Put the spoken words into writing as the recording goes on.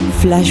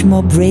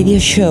Flashmob Radio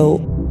Show.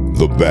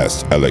 The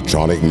best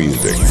electronic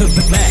music.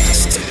 The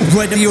best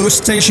radio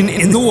station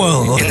in the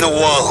world.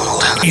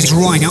 Is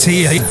right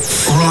here,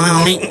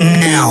 right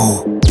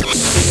now.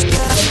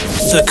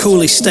 The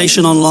coolest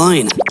station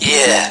online.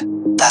 Yeah,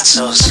 that's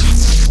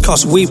us.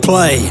 'Cause we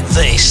play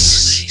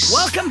this.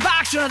 Welcome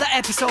back to another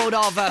episode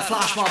of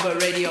Flashmob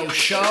Radio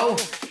Show.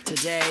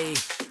 Today,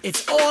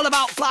 it's all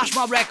about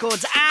Flashmob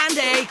Records and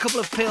a couple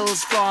of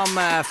pills from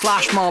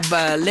Flashmob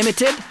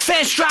Limited.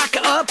 First track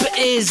up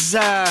is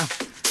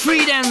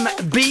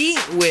FreedomB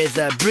with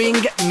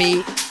Bring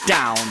Me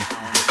Down.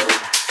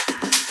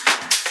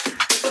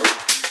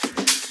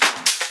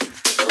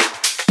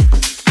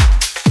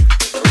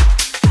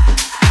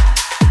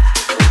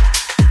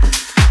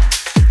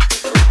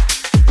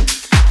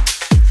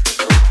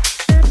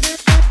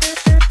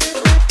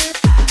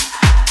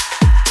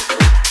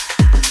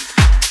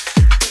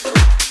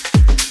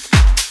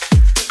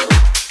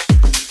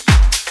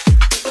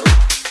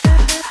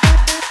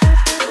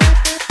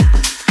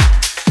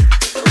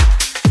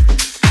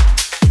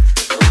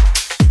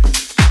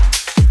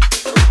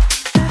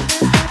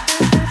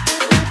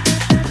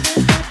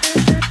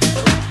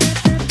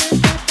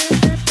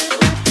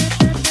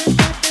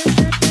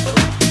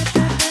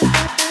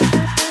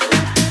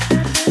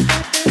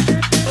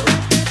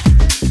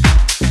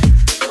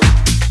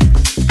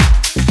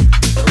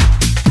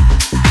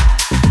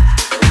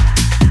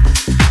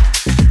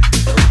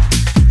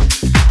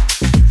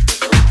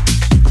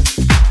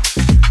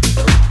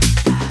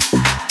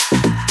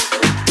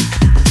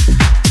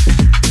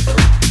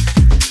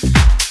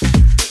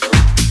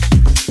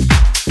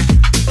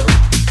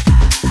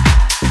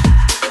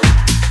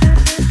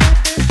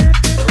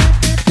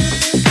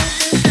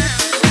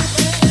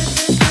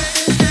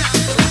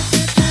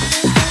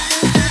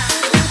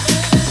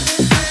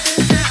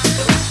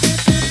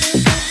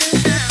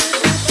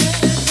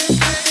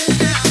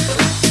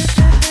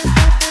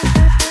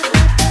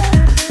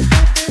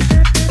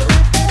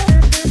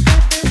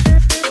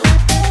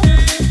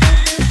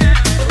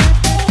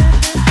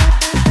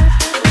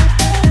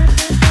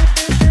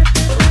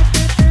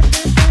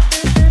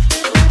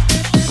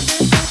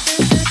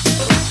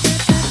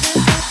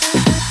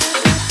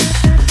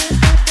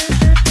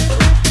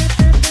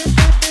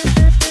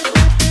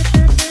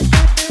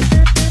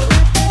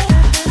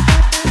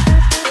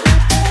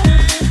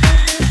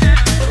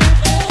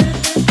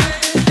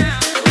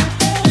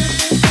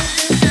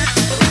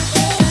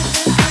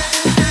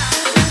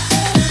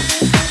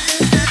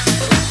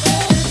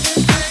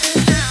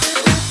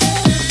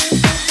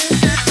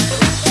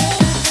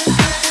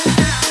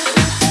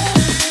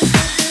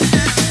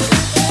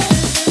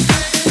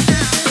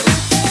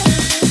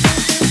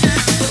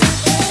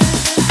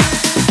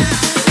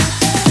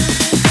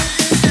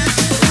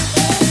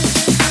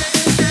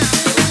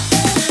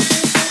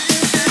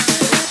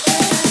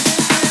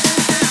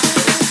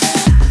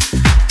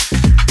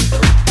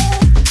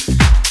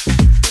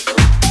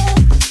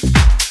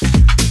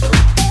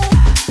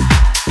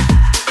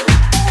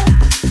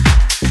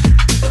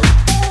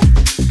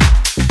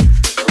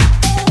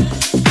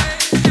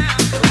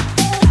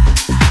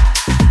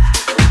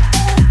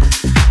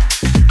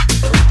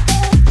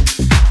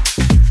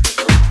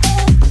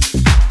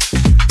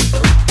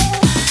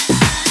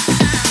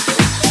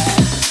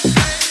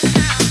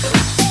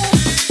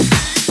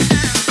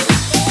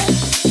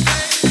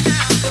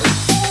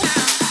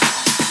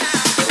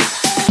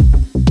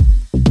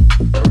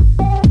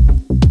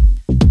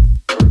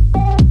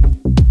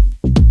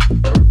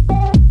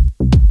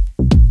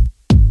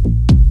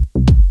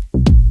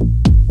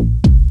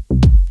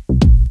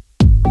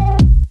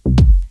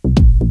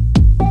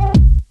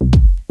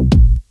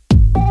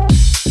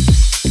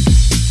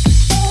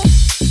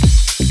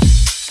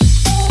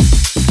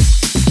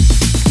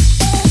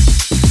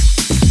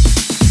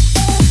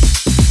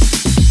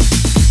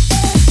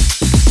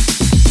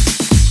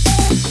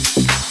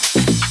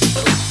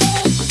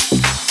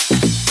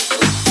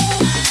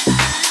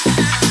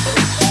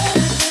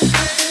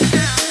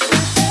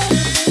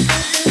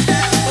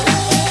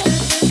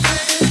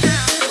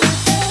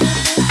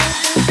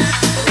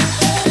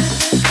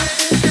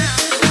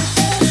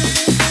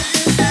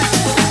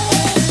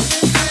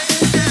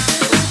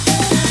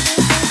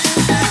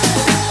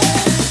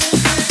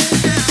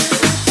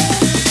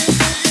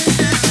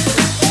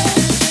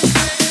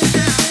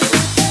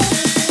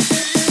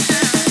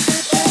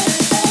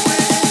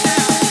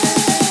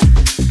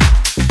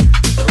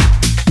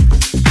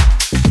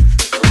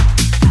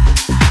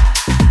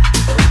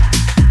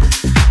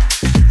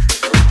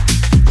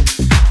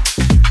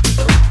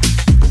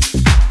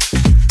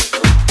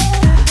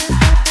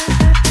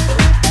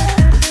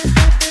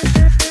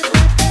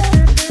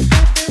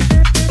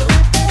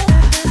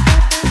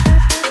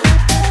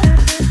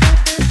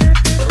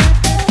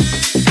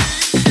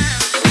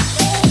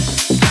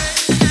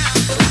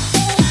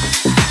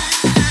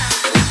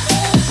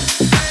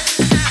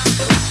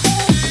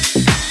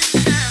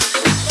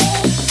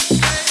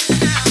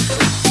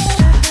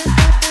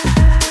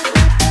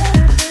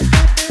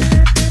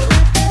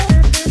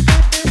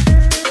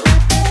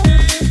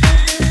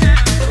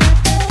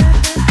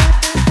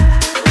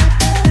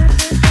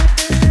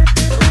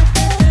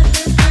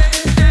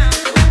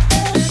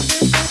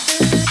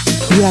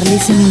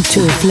 listening to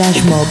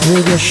Flashmob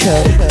Radio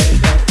Show.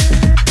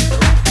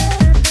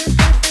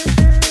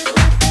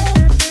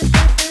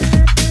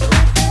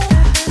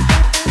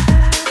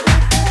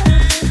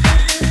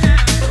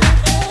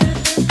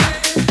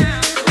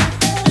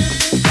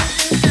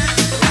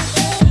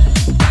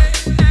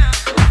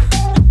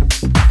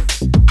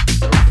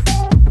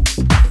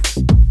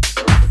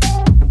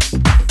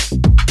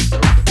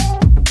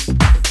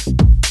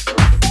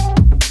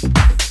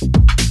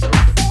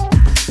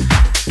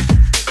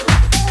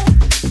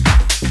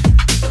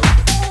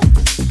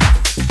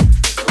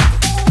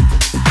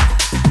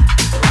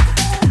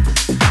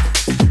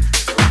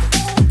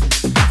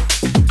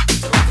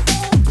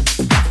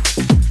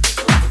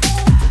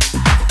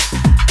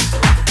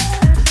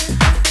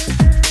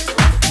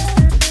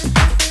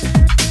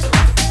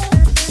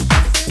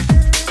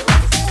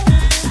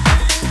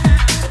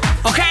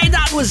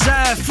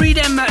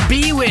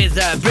 FreedomB with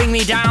Bring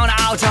Me Down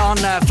out on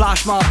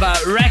Flashmob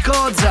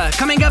Records.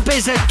 Coming up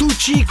is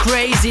Tucci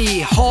Crazy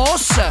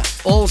Horse,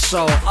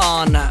 also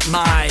on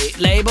my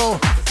label.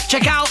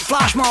 Check out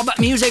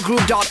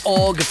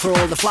flashmobmusicgroup.org for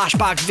all the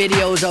flashback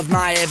videos of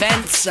my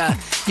events.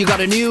 You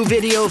got a new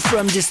video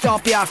from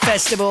Dystopia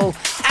Festival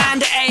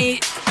and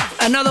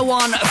another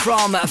one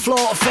from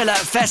Floor Filler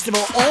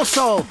Festival,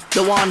 also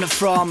the one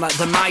from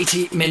the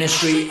Mighty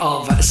Ministry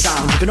of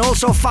Sound. You can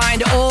also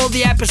find all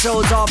the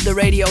episodes of the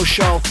radio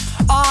show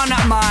on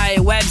my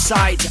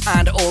website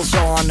and also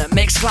on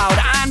Mixcloud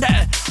and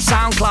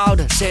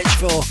Soundcloud. Search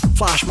for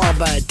Flashmob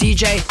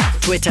DJ.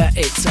 Twitter,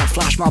 it's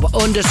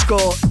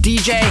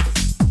Flashmob_DJ.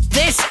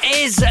 This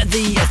is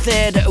the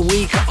third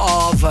week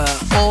of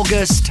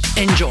August.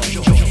 Enjoy.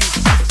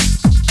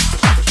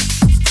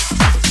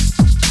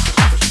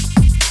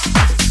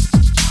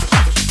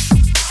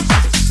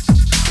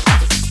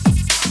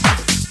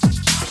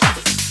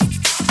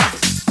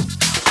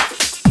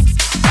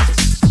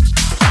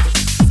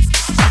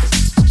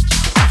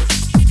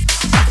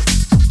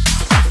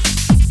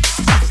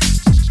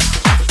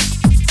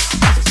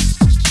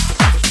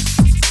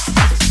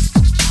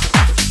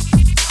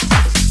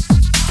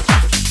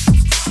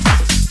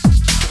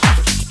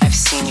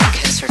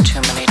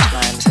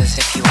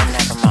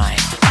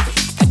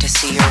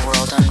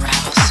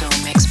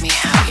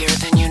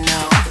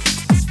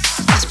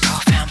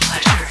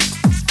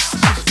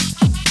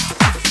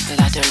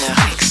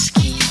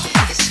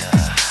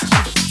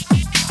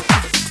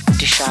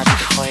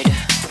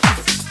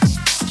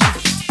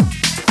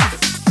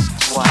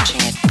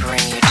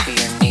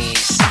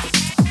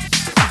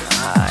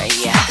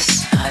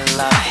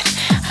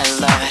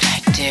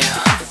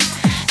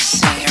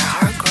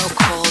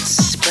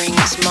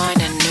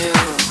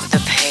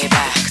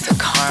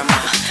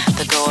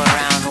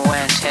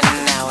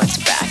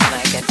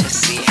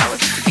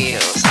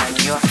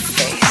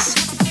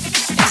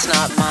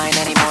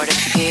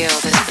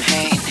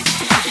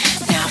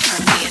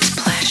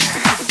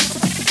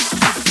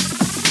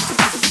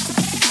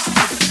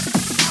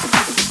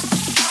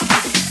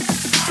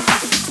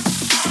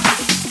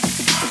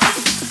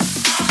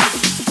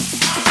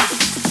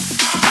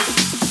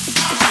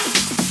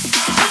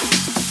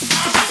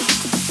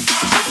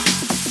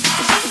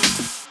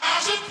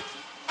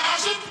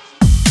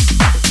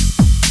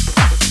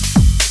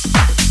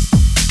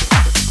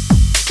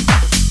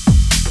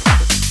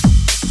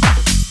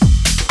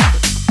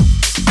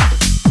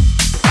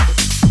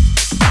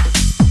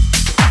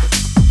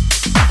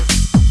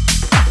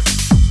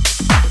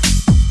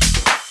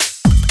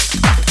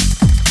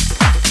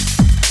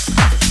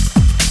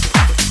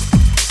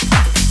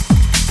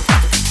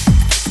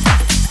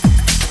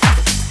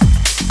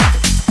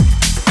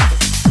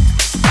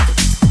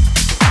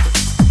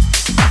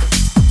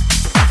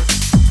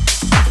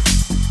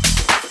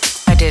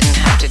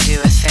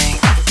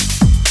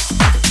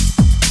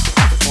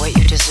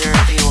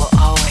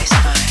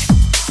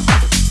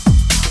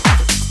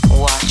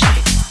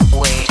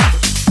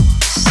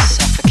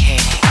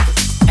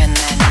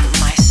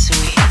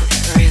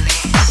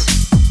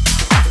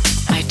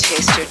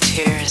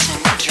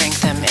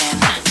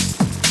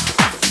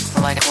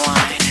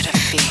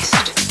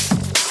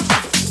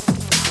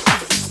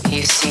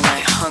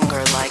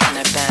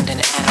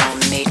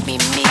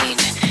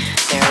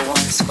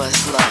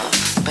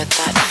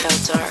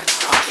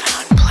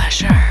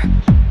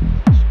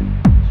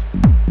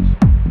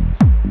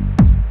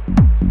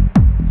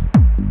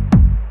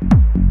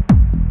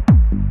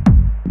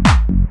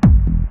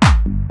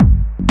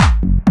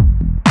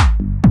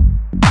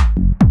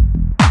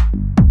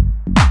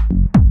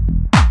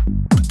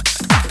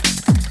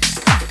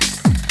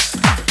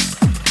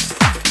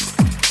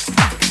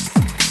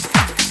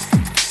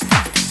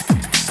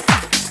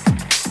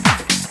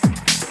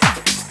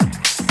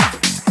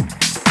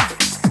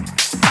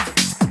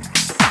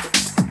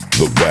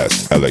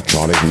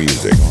 Electronic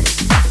music.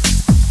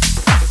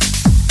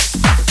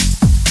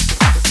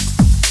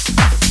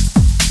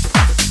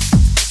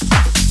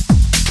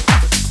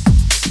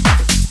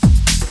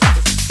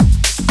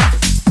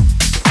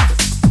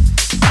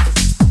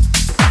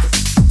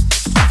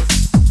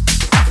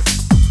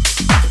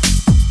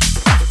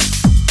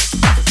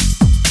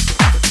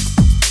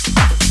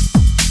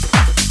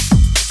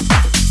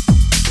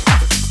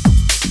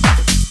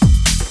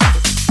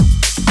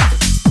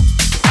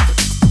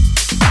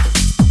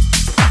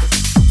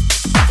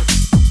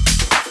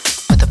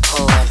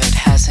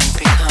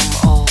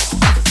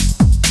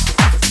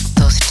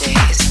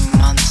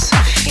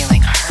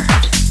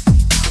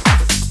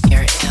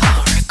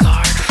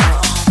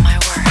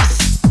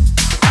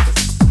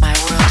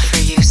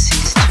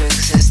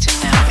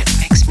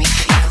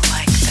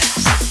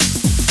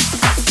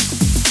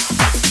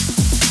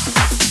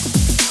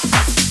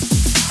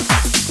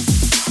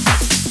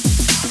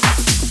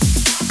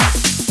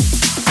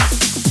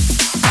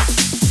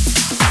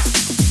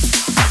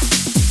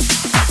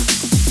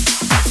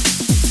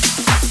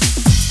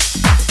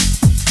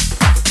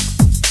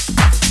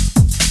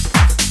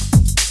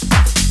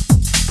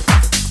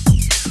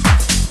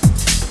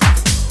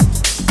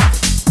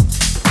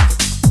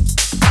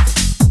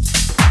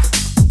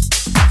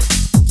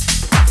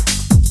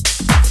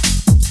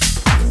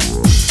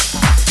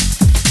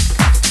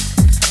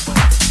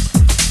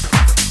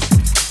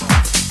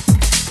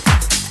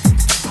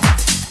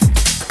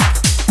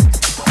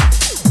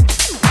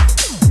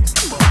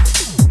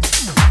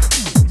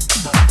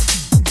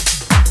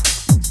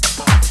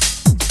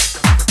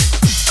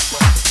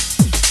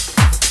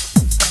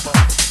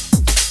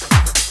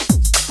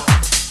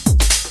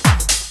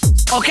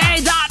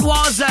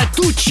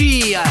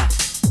 Tucci,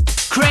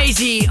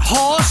 Crazy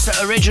Horse,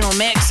 original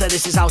mix.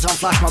 This is out on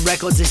Flashmob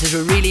Records. This is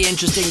a really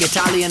interesting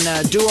Italian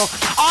duo.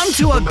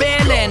 Onto a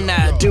Berlin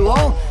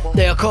duo.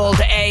 They are called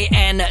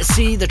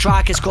ANC. The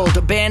track is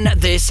called Burn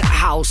This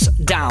House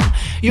Down.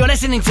 You're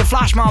listening to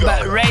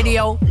Flashmob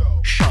Radio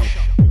Show.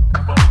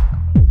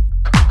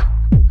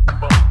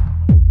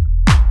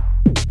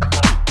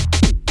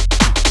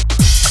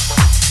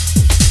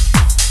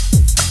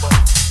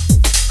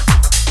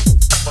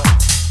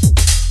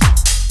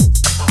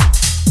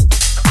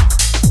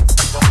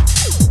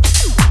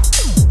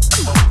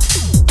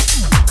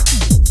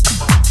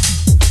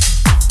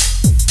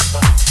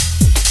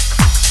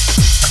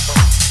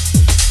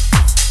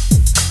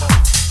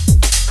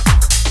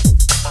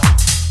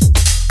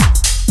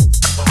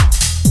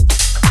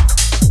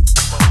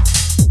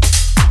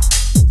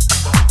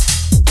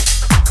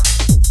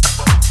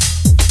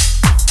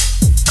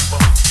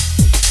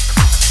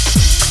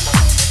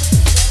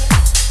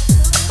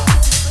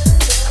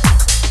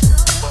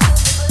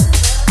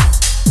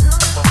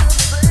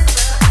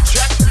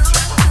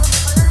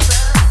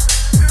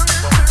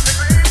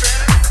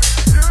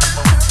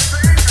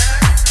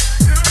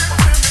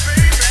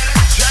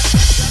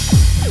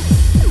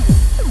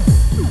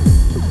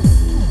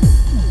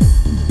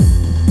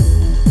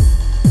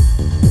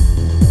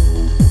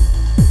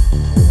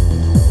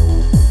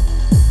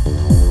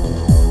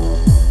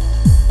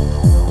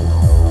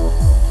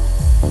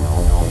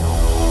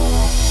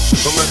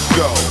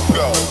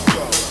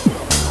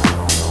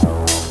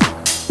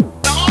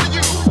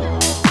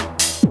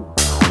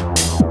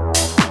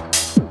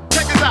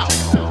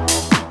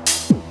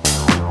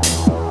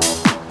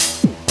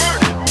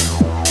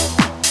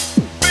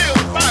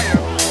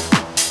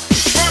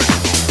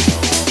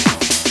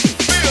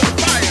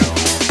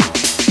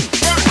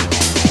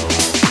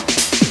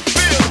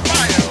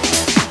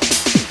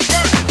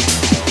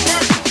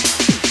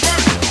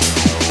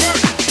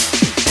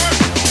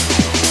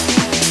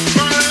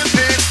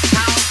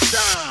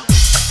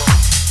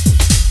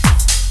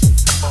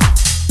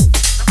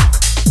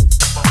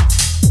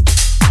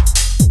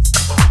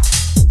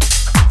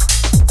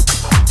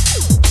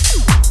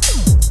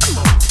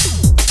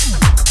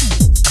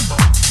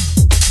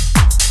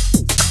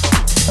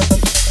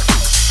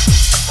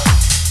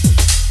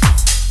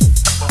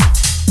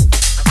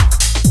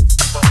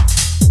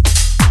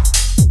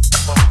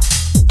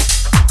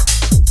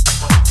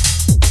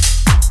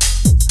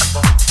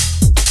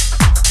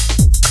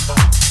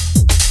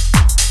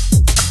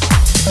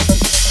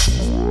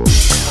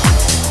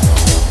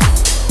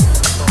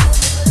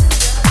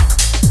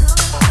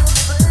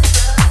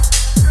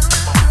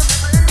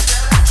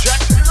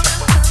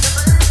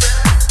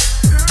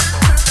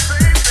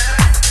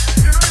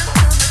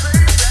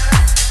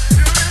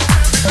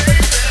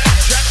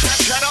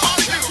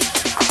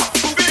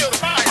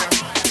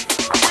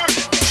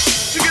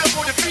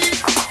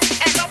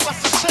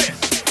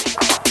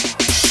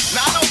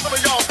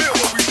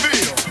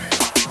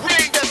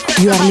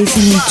 You are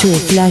listening to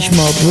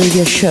Flashmob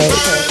Radio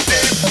Show.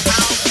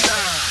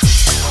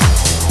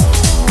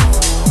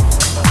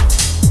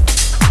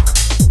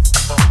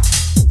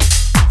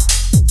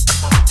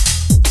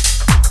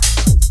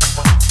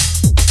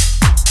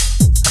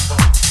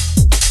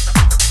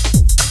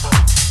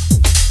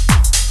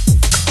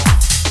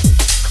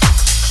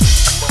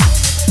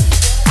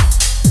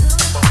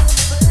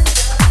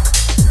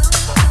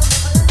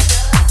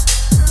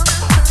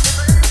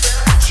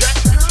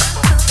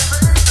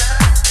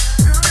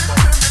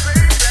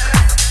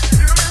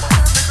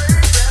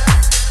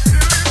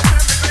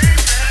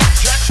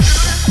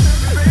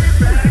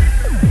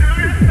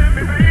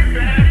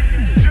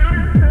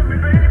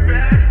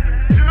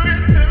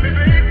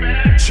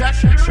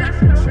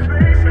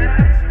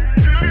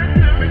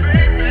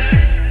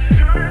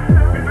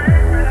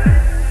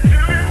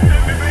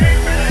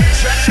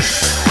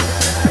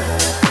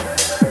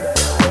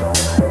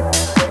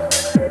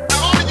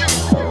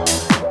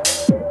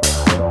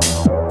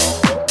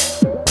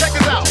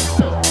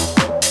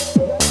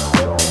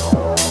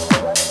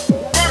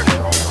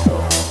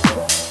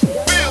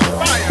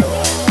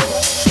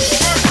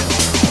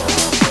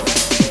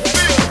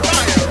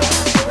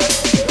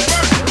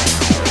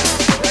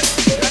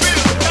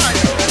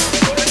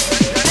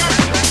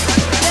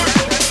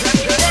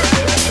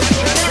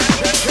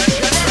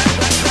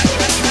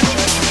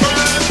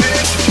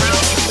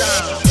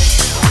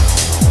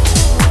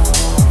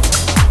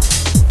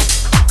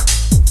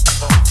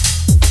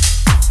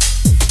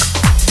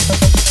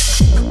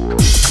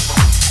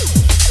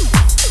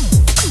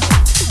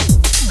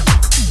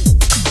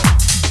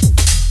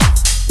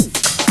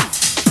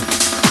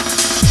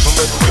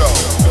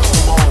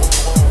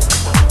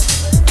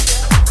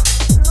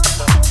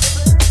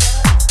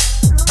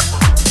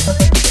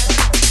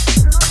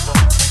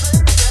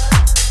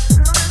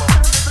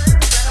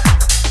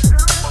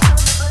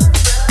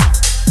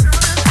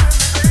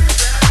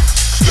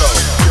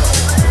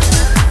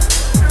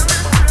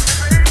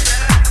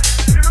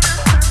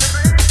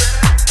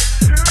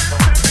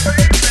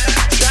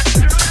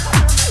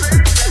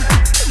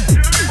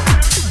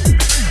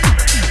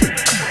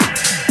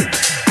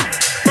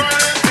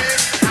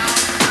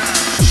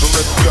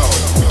 Let's go.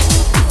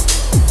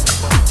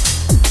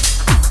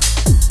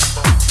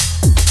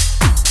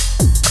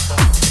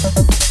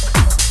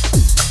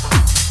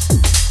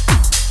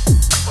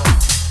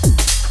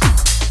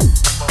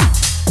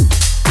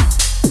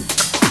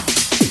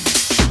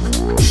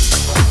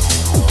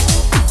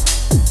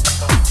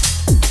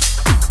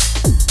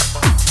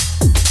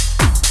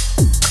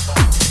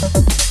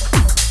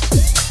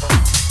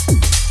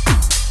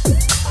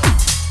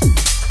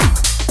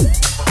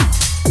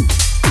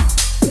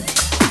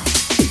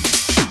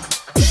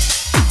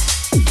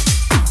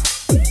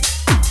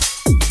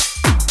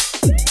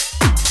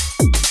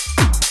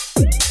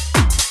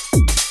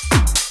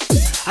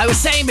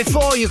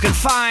 Before, you can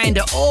find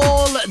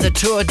all the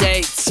tour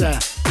dates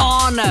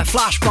on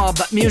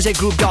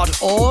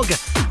flashmobmusicgroup.org.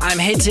 I'm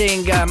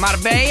hitting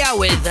Marbella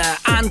with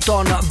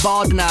Anton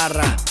Bodnar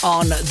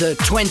on the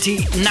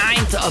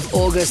 29th of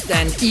August,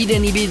 then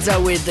Eden,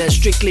 Ibiza with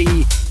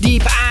Strictly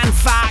Deep and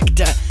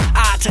Fact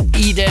at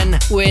Eden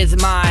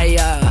with my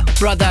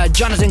brother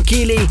Jonathan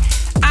Keeley.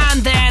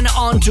 And then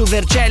on to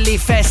Vercelli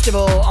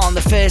Festival on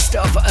the 1st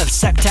of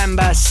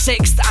September.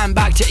 6th, I'm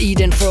back to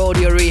Eden for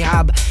Audio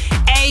Rehab.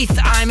 8th,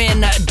 I'm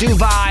in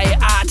Dubai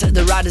at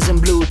the Radisson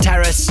Blu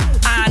Terrace.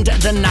 And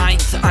the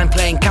 9th, I'm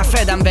playing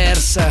Café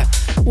d'Anvers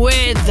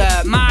with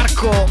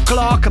Marco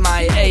Clock,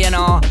 my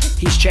A&R.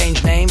 He's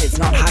changed name, it's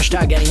not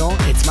hashtag anymore,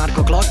 it's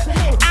Marco Clock.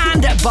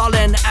 And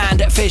Bollen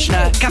and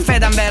Fichtner, Café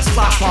d'Anvers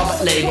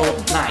Flashmob label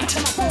night.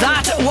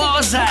 That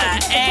was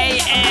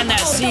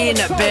ANC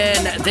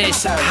Burn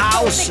This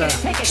House.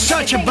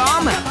 Such a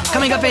bomb.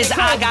 Coming up is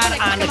Agar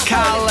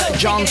Cal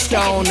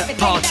Johnstone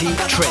Party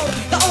Trip.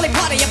 The only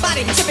part of your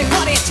body should be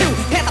party too.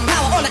 Have the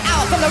power on the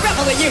hour from the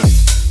rebel of you.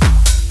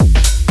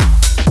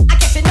 I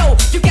guess you know,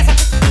 you guess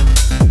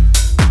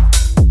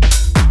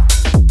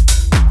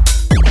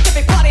should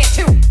be party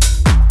too.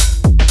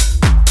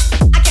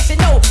 I guess you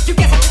know, you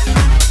guess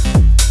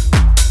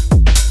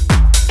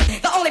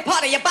the only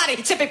part of your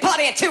body should be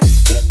party too.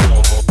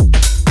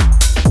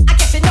 I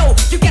guess you know,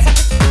 you guess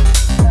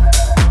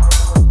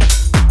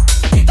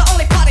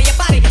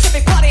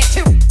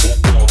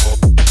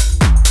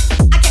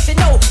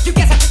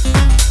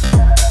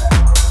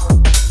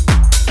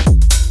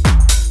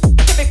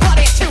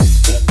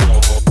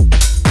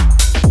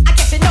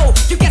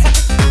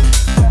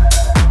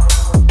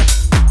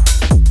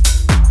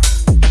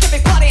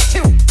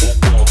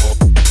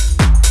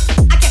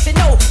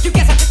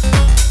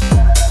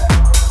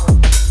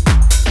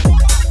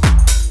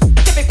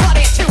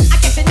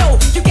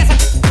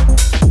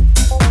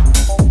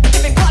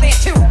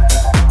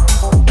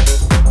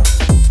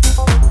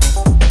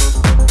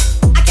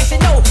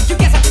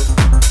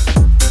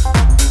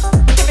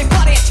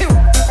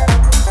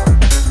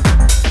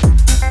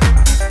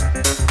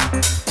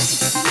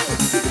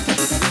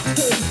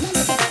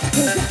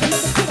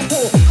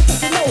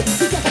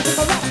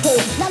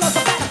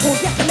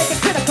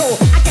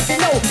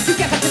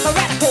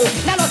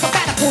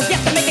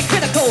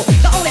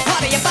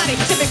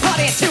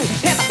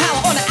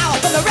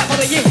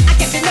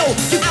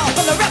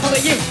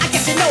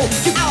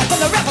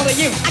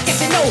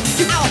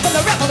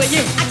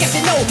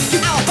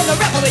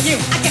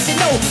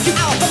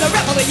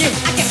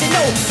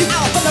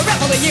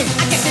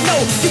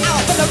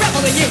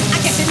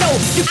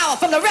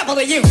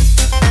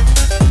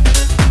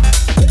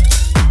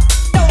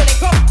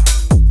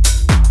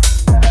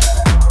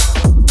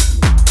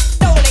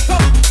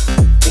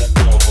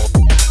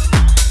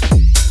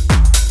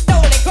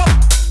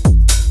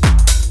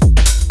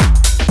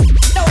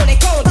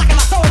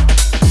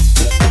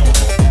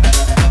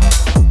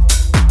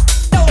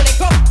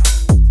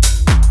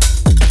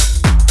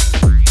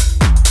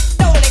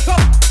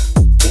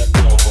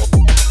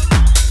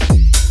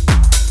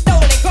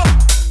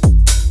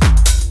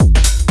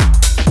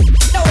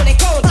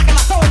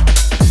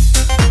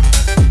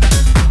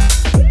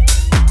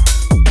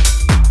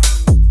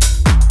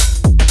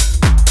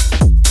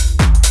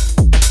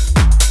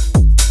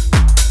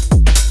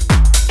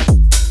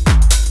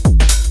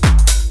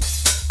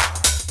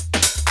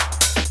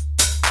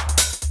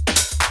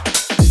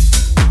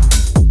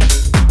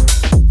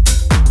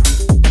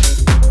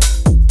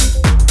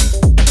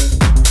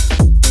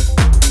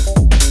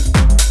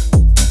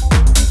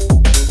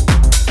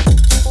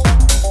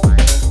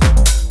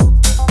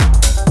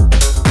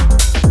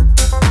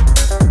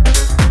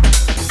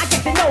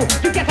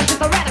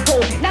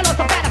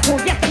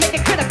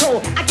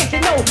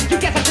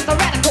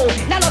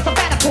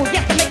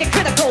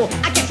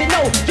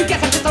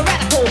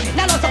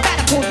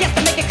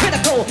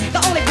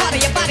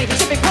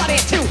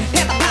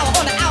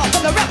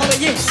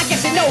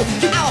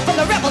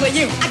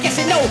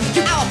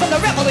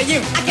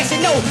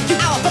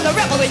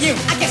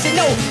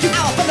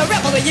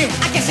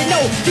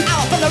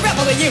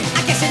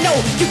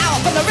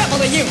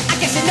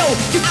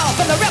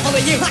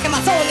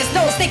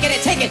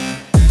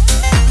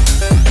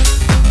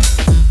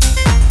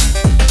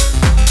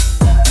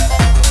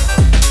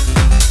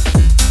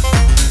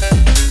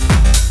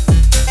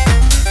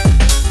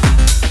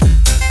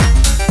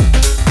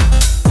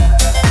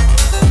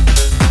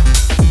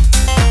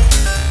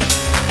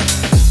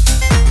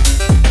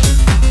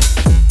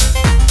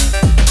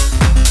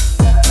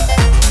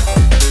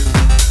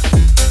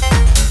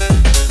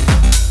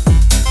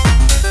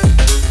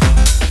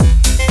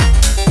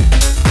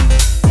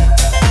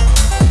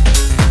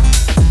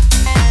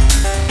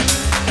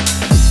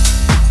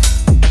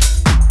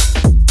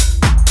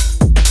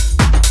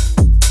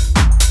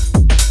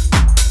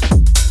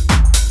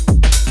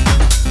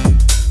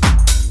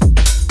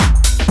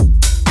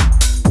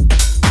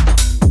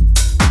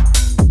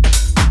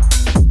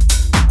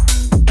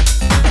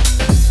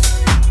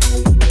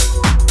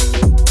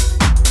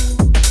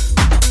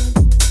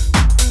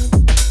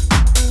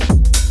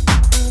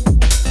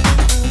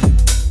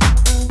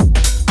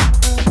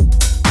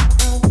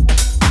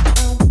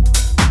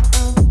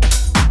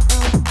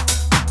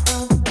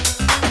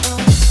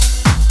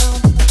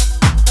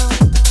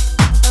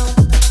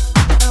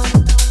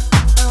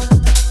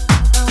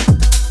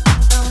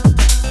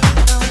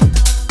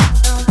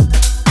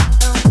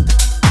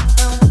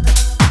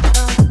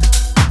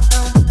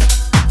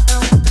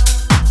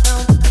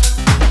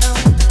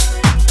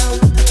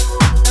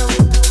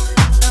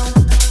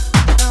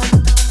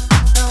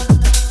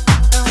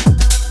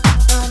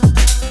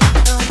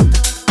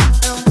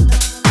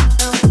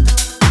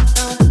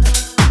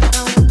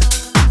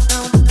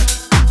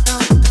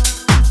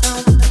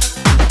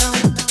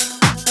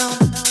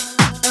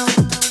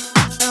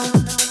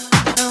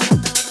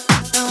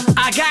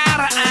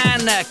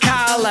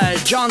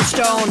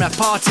Johnstone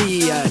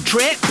party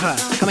trip.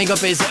 Coming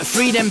up is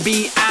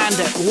FreedomB and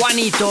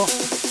Juanito,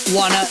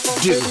 Wanna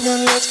Do.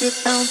 Let's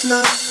get down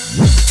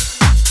tonight.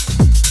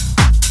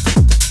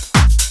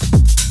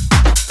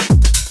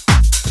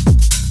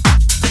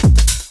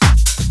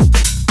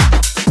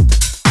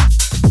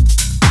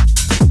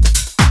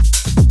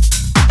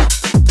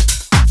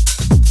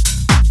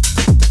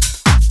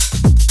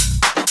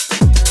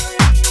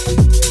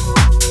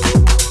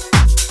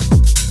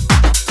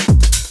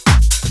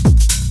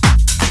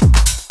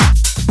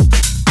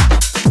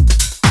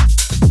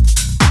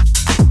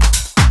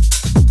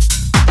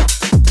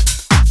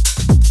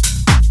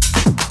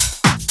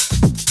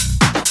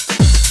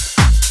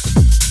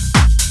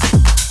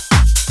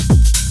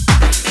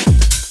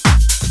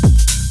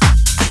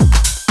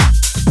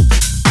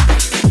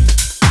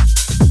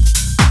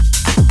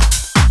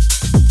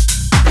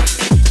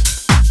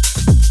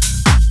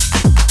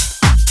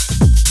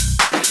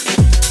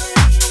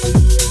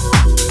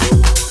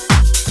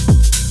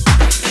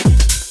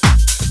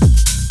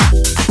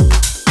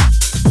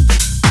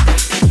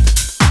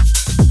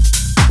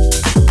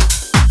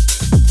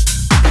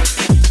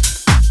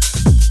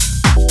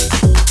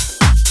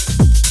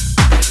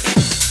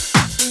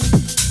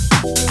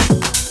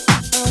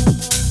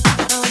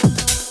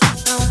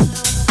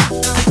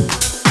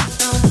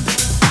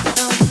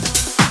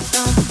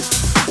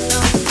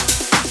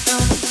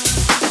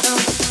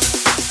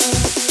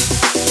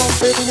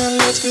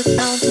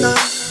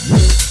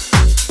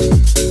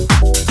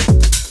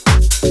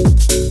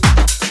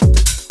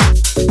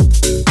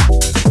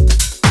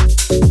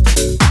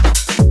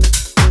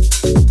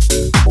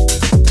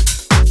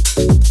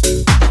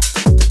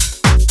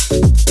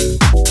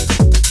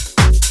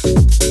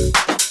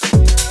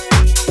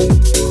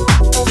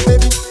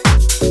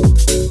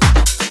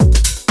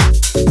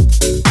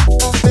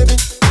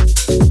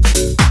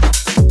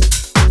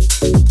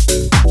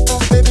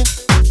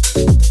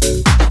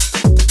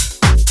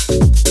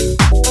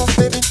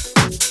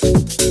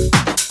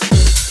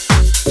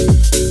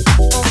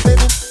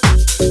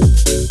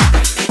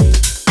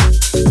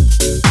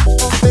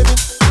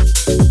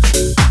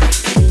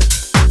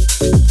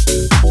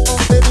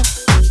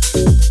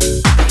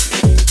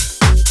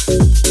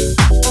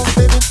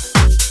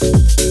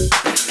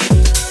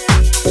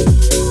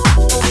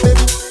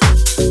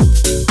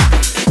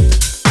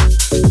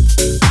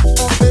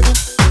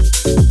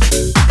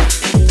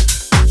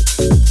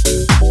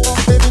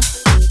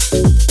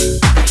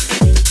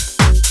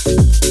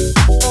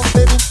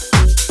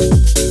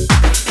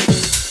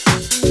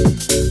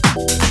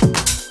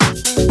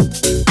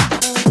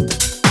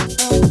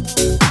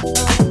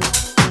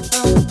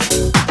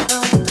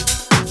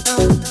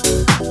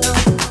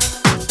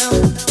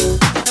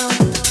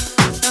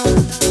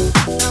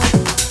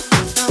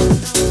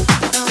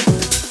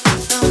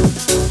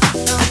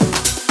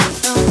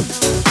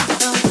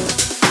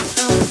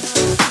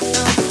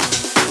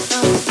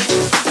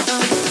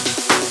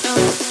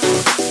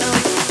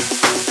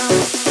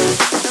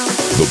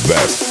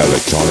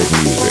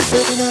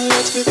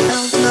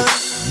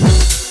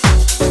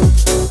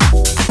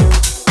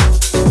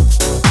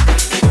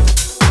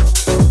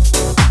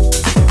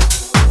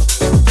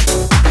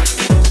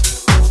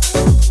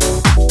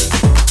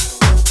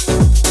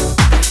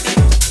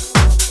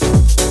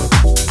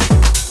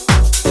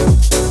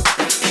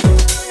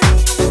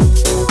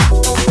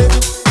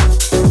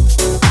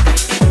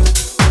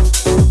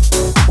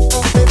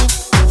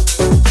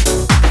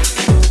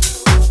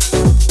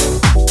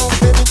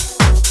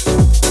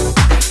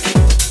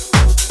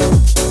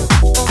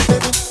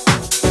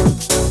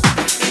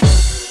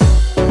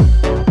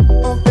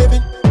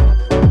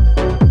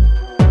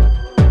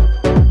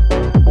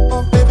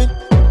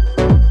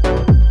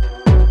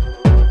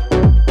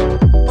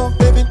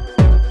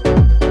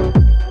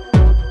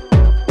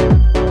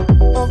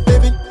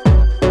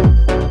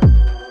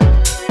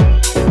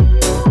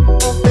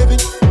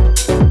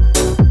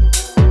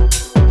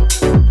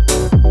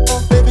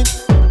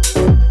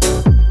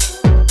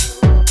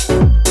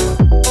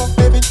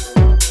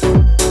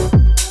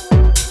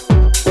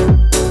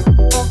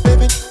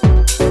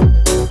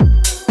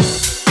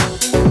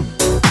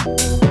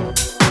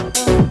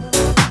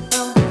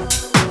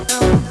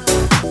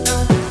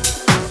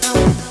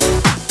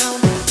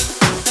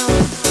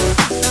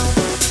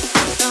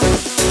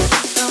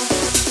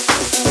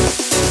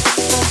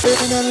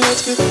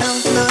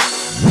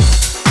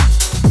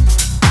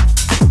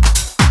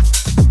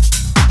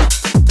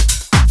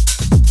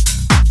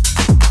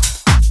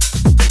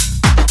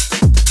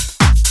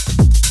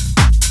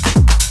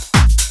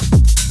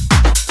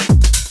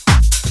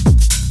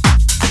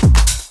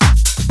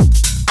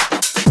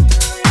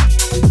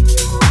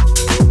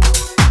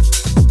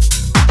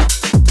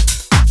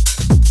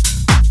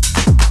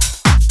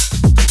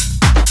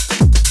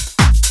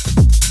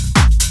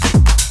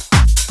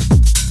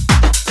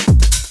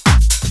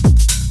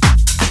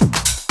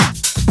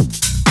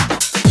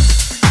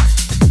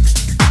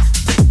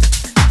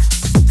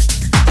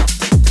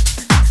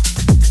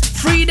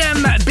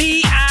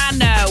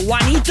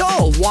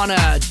 Juanito,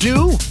 Wanna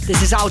Do.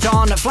 This is out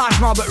on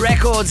Flashmob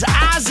Records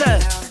as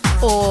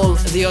all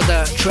the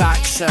other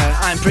tracks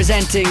I'm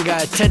presenting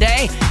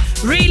today.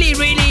 Really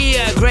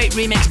great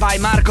remix by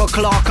Marco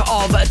Clock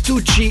of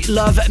Tucci,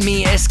 Love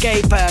Me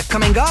Escape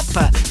coming up.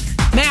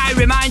 May I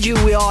remind you,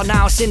 we are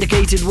now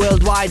syndicated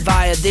worldwide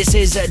via This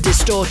Is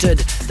Distorted,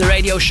 the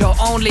radio show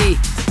only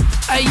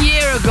a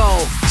year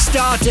ago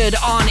started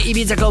on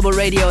Ibiza Global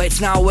Radio. It's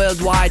now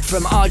worldwide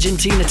from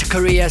Argentina to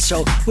Korea,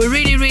 so we're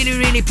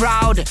really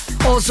proud.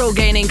 Also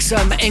gaining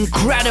some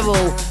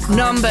incredible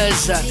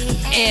numbers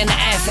in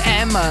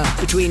FM,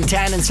 between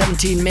 10 and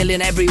 17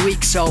 million every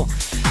week. So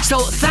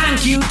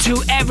thank you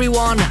to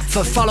everyone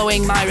for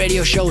following my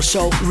radio show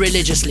so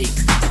religiously.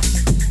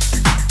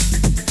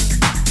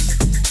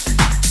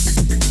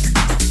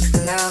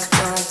 Love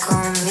don't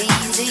come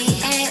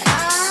easy at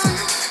all.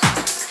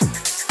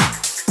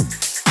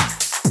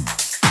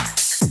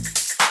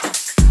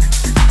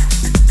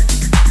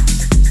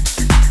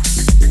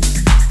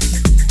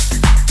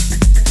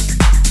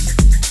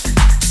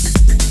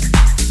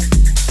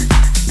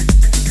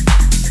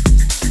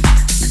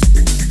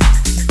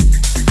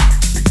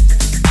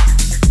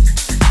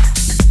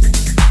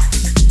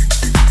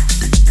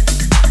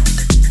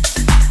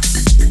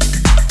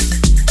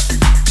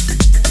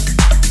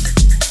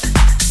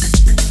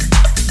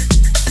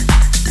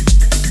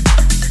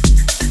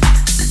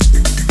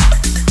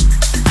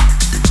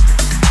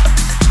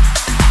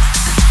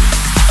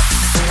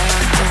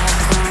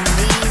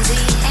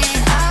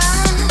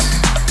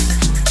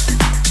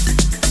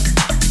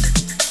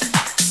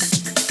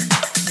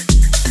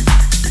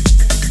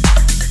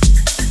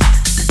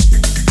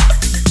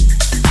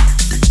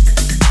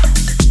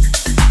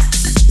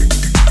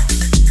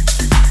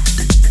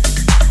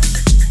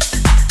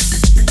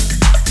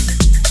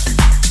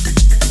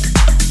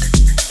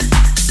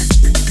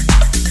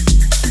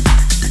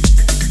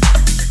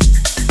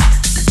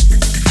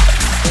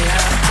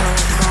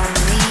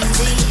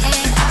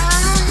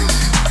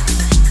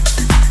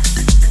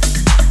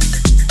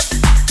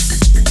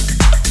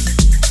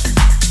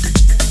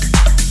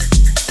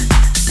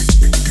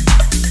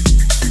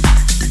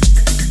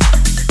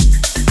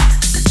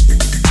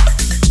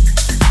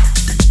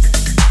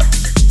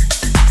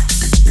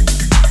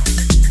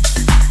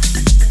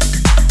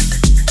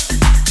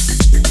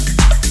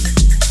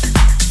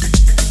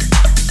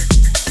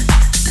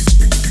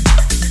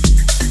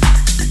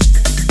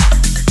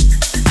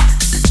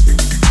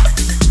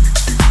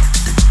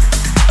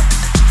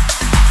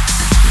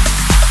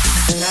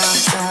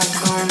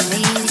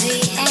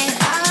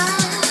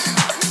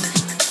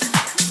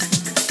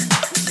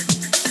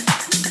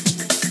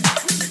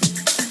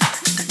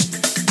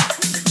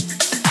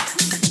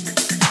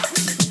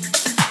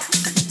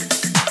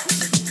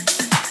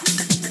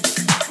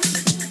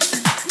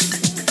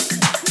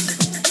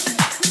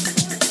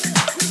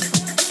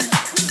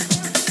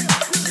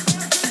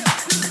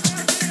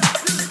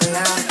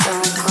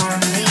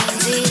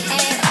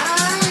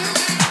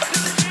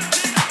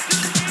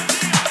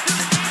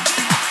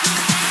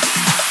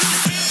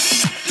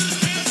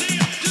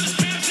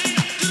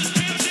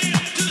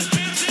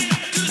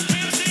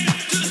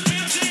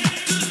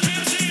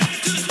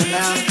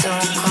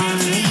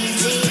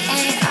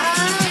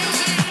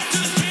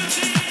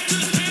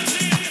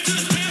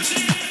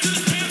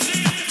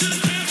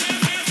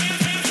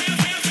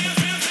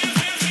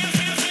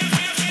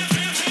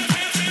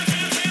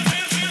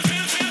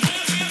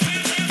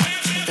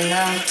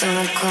 Love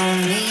don't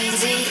come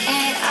easy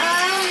at all.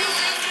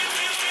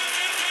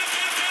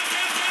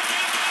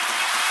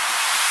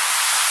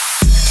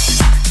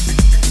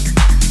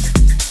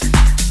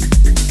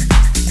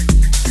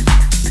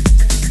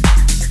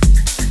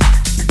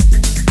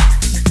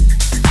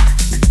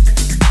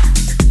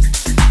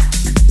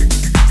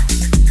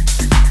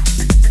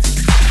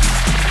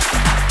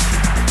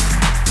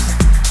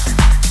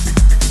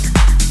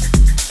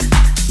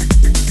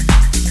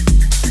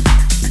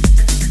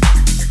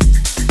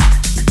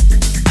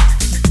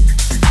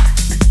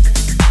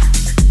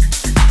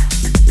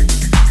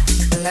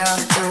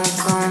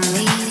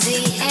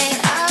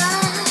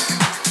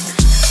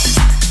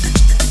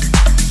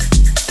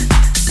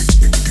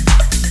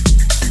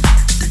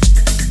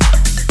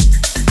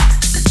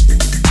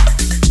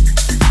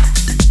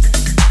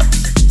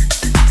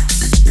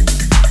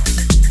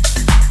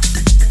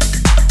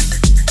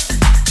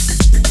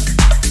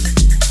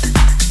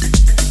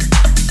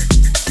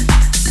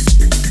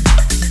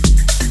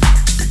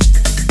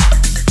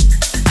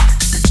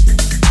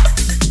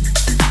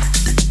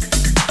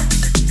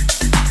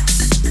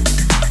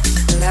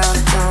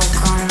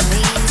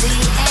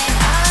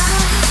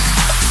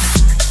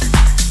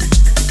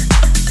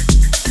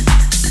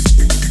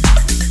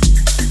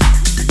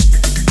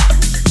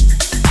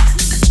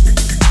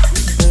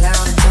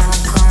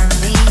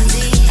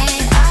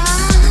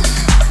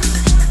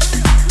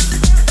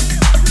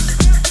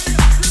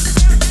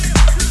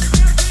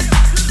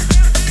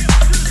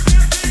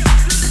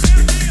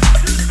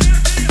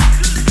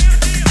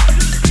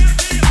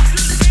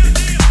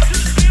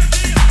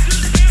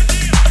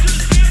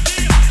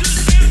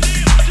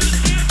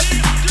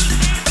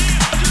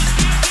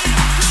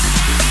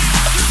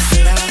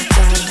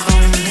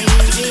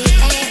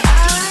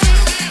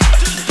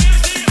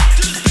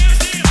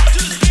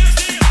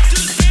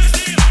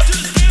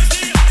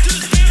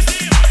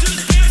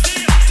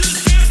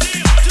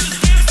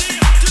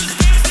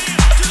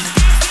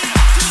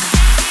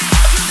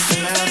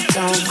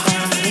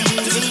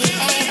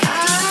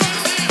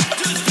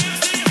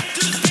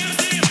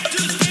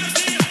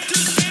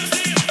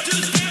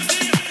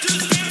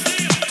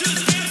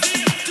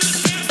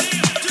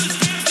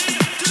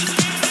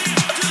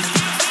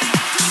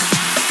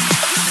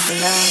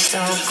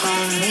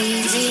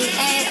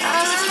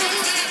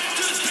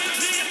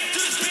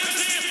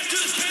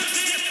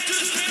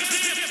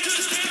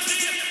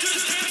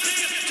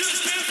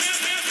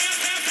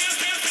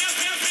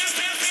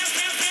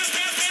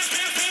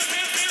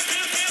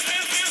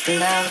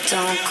 Love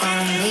don't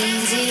come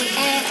easy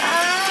at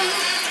all.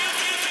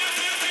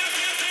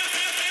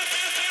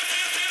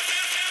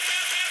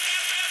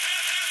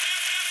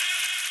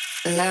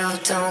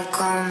 Love don't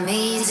come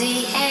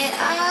easy at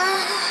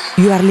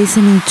all. You are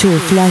listening to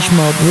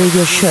Flashmob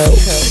Radio Show.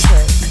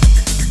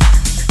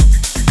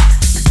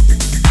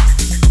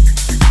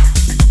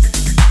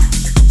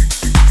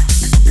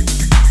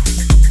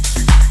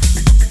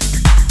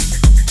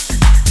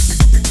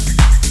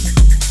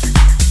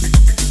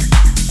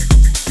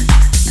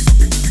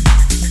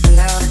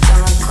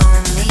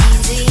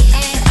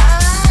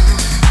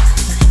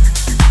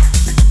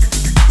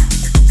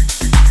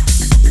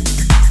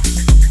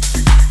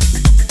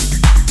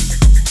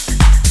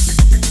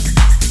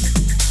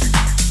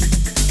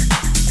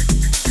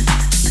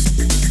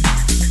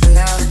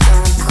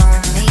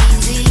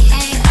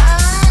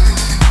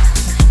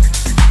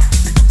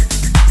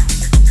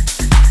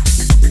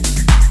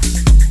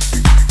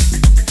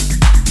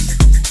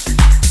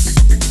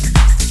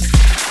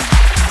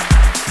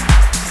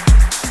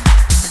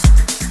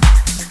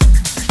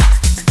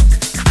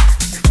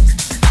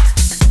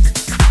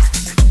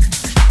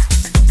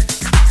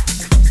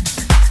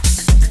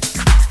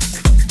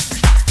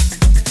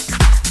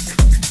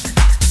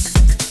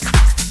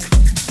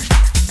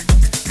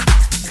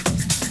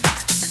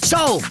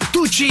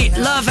 Tucci,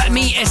 Love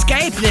Me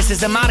Escape. This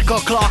is the Marco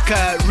Clock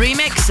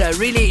remix.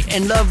 Really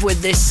in love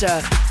with this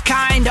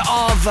kind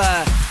of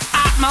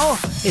atmo.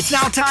 It's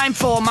now time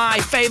for my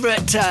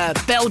favorite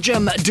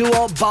Belgium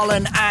duo,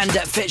 Bollen and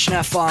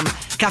Fichtner from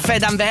Café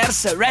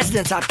d'Anvers,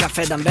 residents at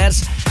Café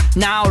d'Anvers.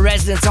 Now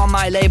residents on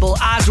my label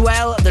as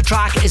well. The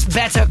track is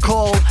Better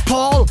Call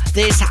Paul.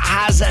 This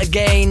has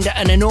gained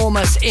an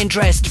enormous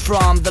interest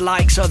from the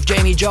likes of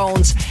Jamie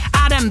Jones,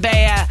 Adam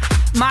Beyer,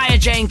 Maya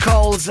Jane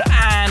Coles,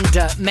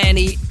 and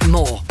many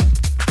more.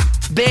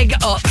 Big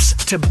ups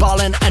to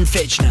Bollen and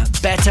Fichtner.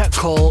 Better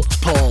Call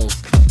Paul.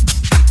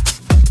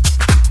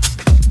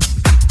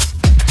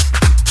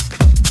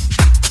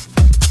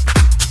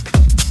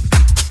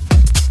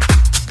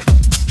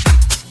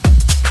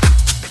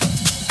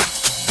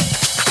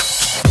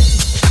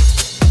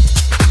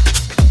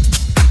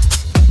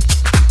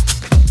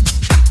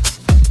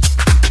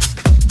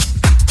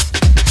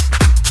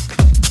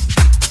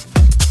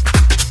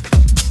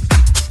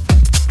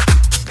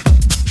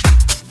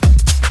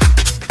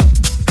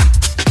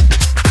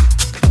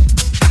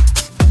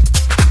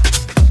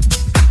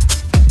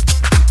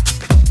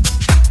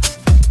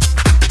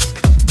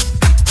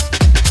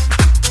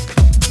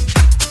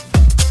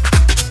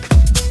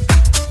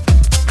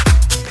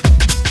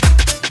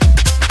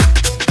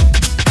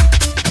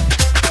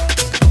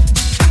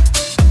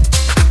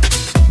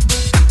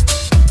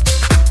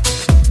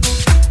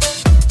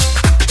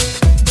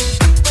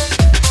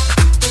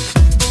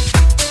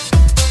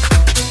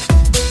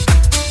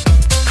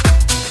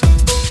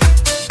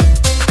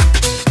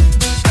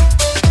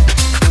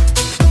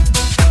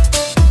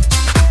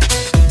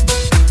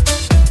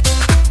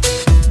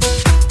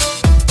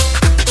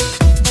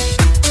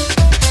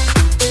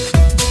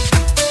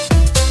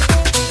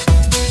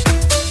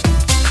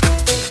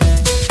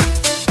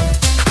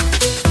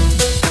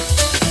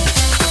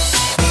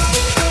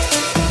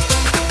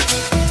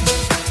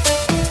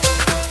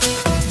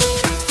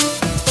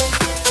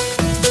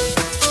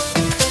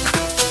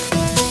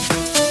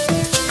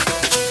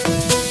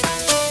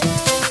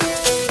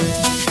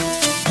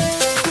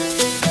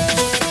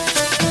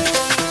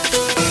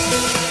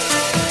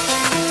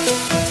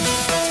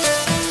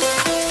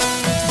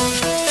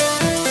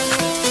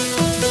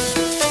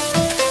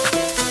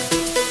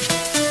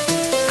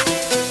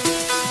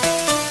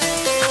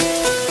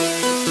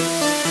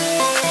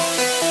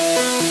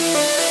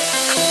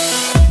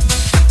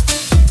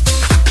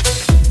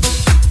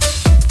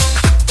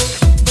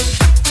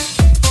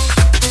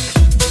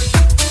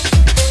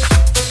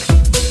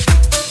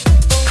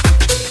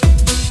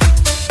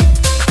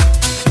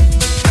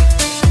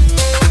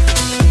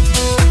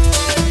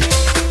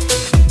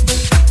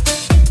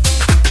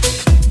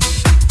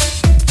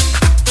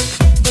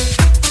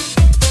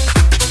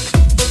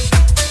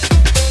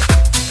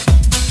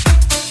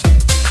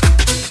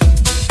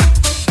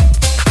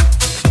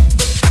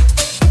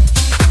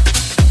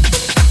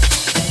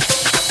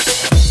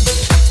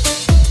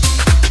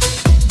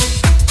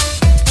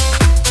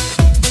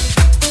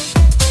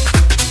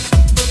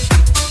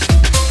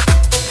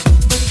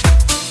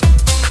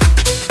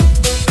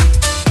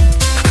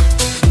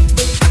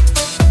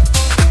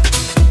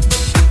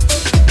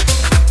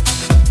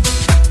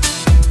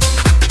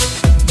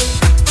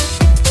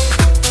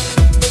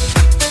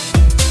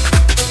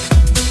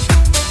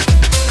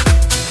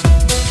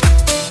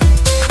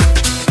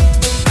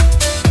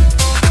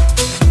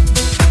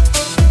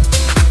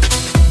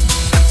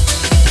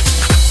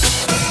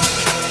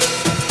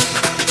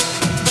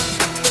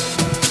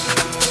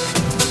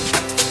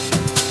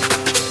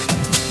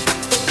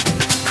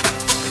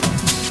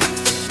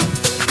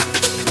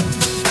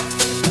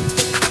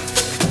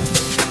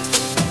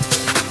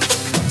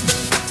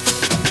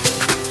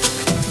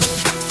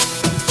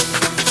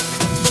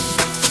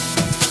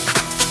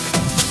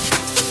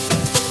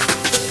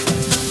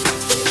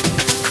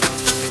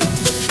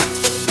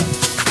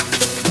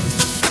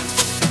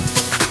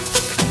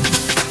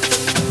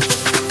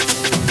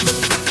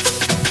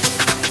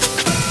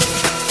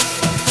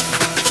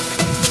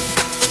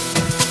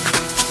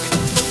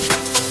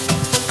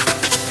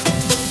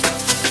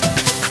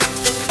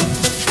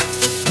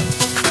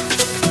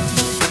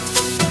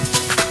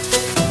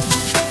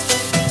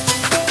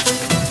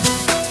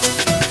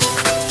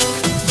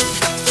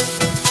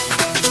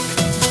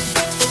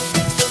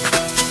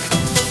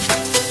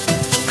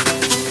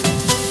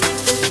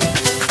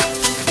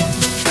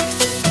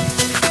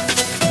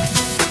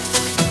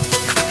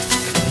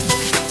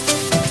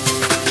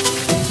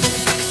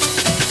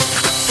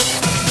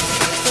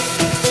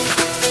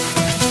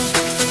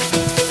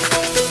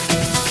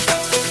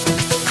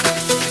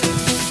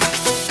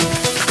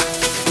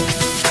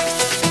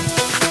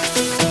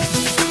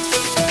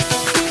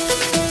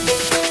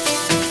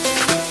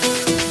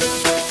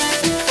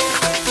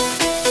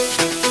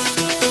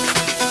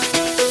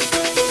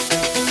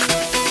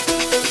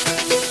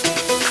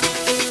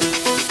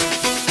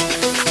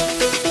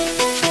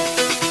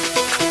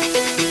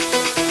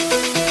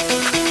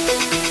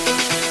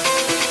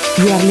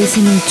 You are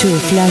listening to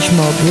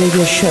Flashmob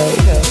Radio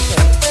Show.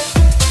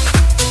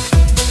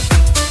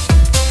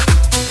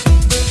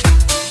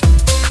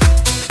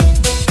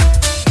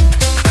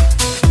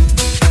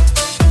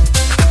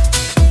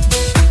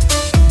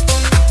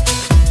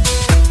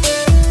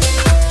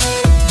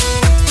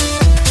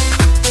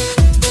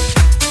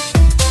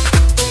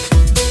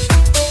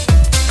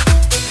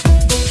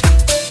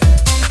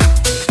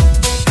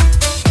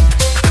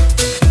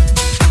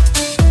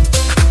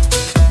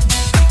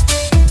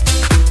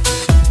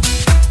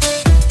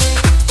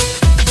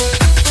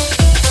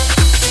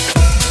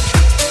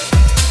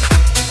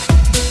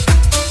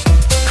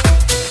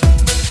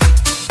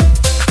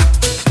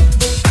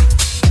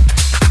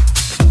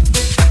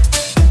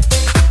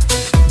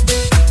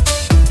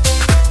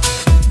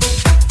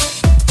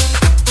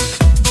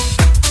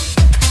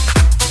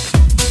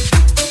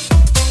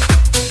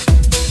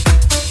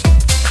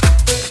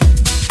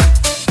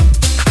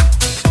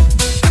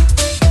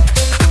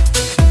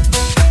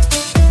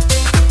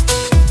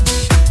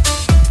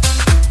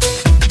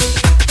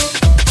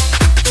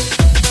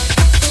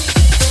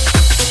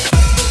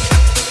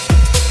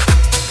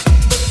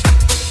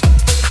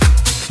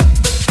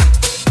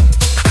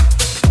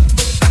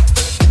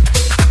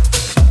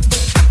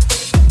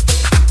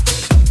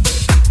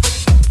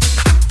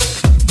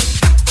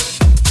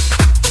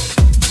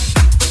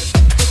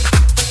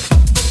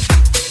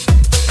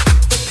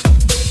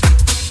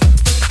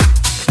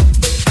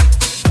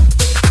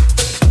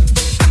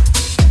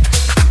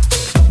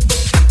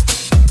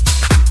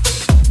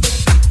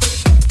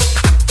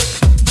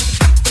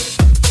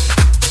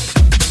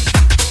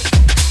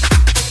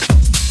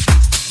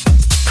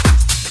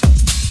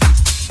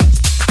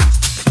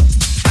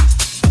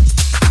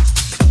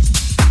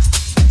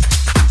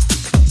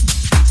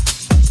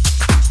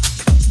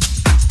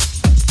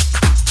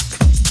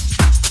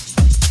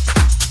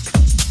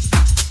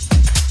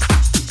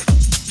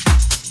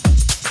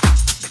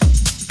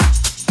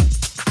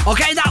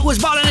 Okay, that was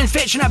Bollen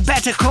Fichtner,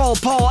 Better Call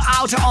Paul,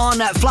 out on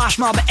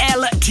Flashmob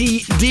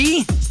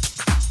LTD.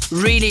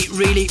 Really,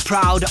 really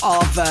proud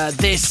of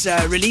this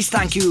release.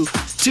 Thank you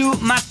to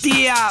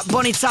Mattia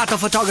Bonizzato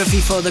Photography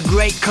for the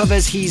great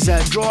covers he's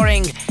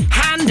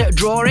hand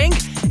drawing.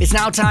 It's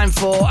now time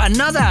for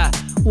another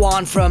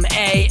one from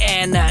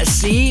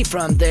ANC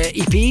from the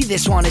EP.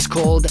 This one is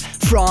called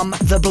From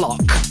the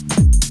Block.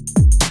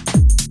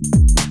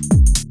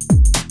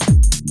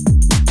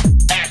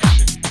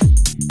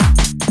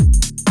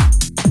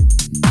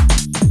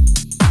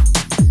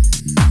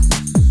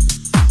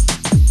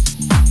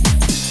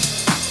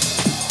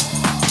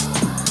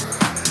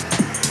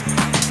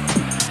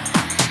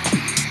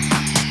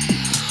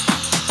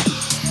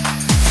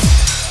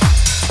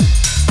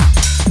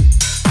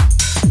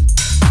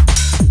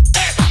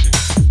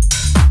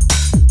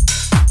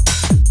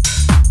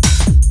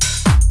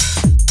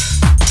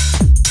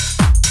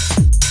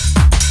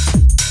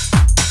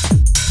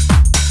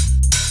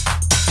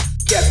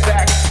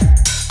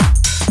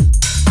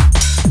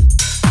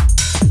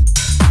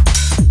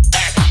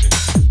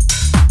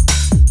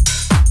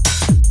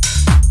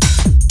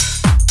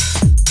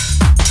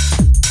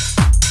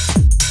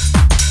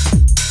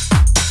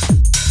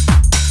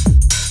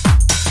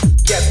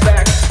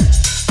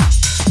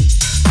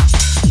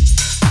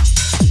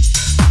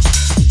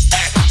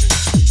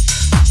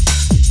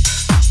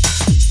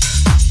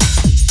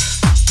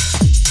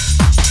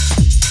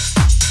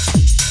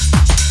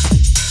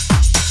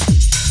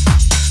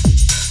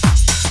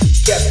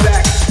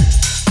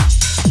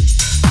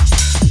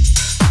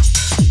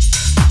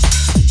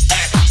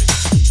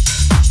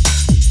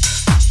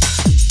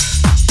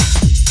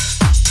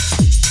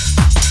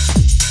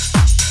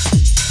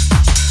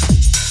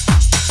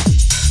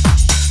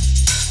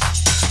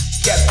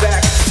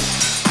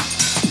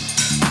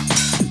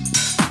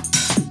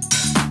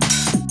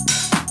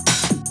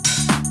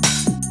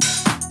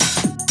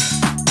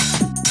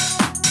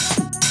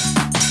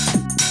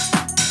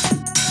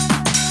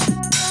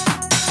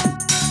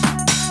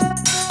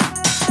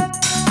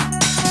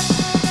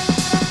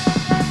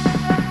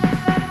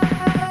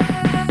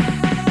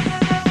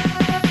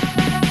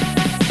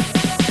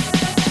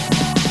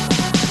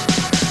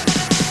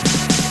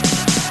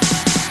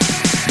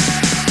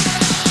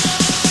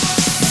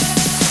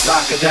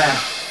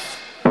 Down.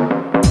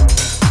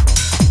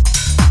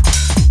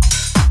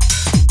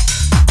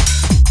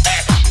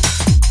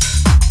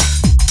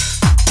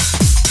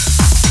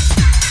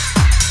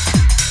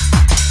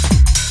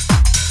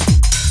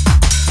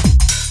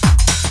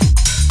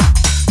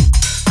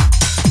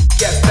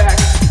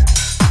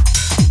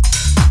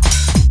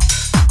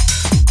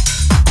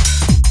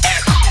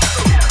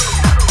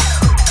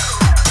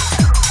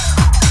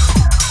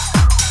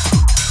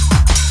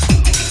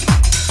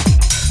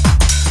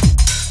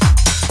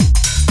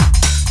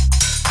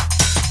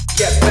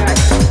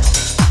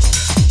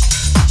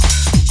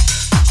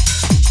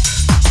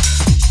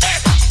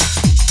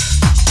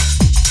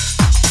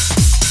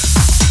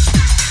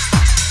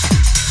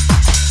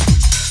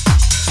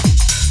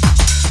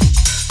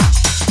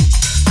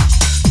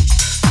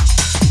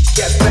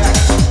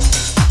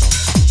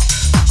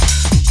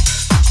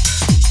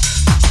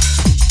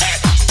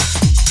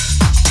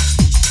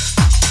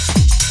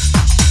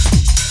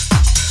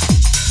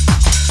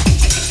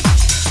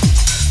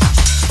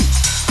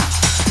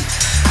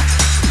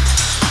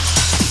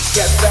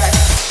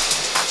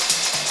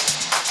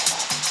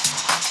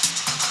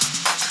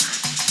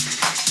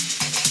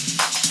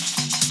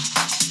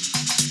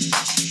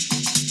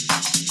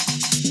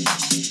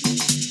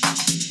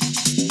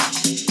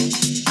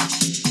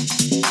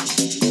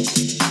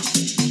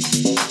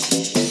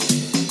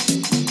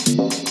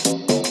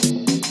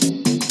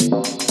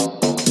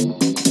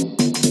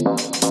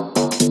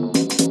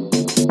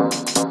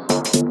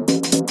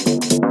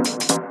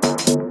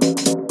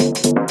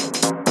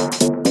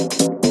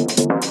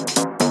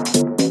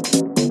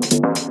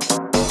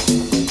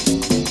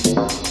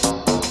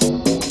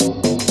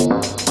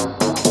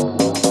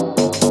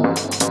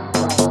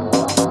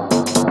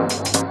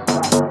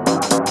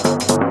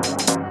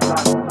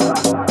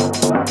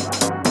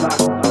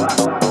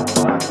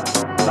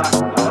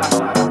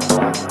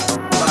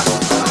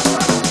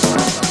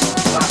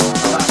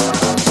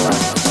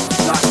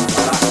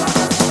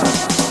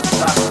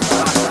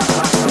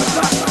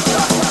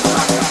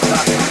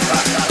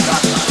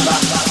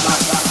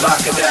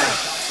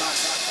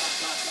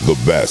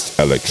 The best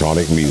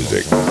electronic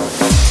music.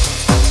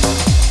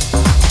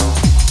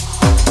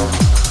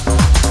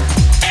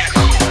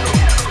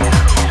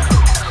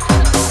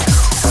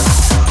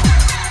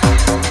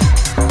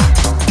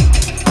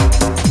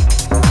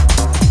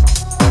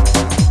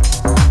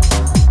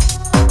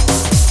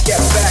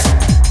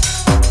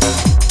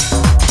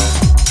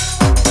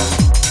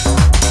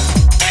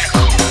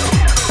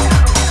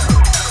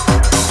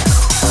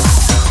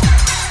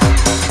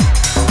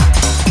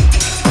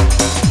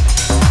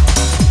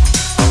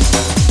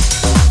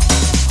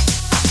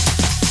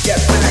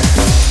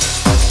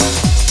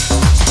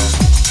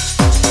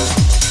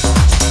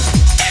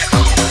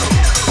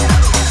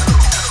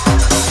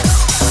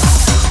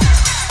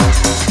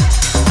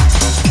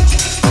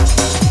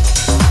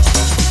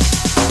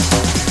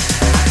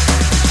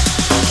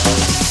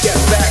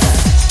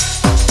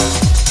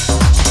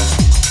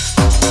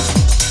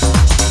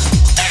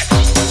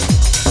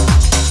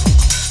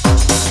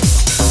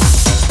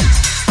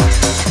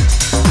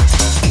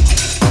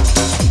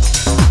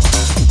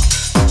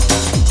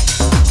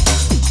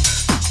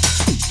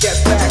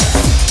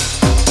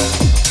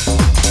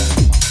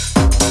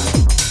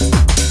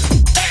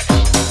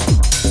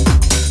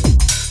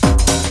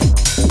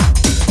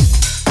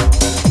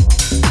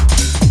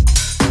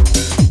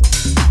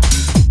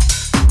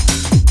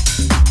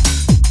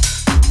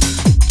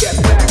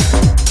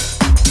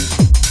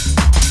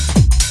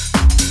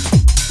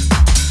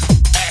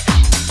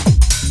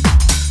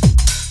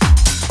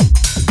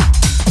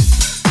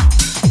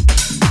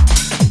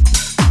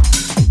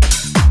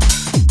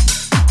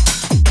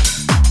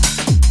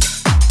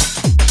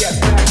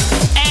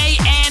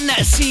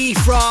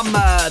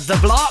 The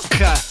block.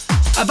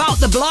 About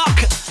the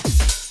block,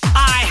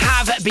 I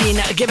have been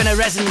given a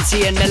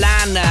residency in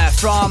Milan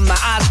from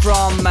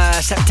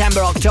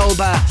September,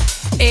 October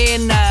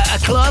in a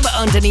club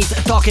underneath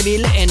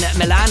Tocqueville in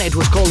Milan. It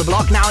was called The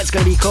Block. Now it's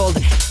going to be called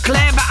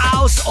Club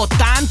House 80.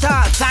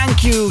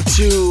 Thank you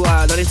to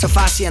Lorenzo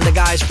Fassi and the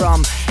guys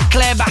from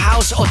Club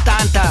House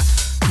 80.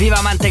 Viva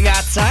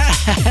Mantegazza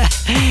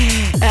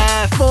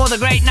for the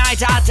great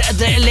night at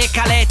the Le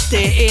Calette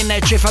in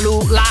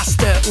Cefalù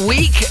last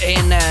week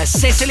in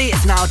Sicily.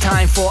 It's now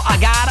time for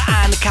Agar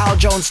and Cal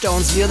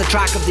Johnstone's the other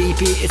track of the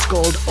EP. It's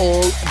called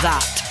All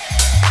That.